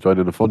able to come join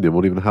in the fun. You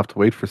won't even have to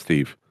wait for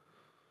Steve.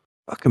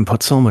 Fucking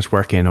put so much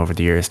work in over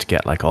the years to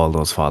get like all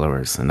those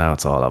followers, and now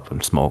it's all up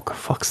in smoke.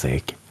 Fuck's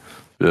sake.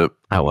 Yep.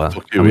 Oh well.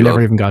 Fuck you, And we never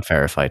Elon. even got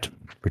verified.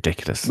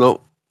 Ridiculous.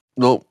 No.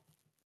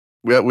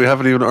 We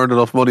haven't even earned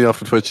enough money off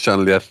the Twitch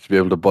channel yet to be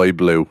able to buy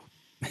Blue.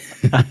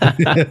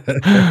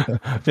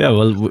 Yeah,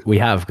 well, we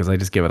have, because I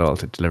just give it all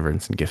to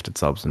Deliverance and gifted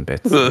subs and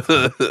bits.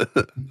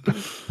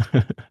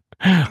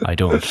 I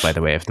don't, by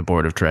the way, if the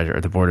board of directors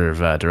are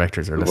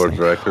The listening. board of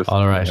directors.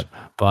 All right.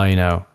 Bye now.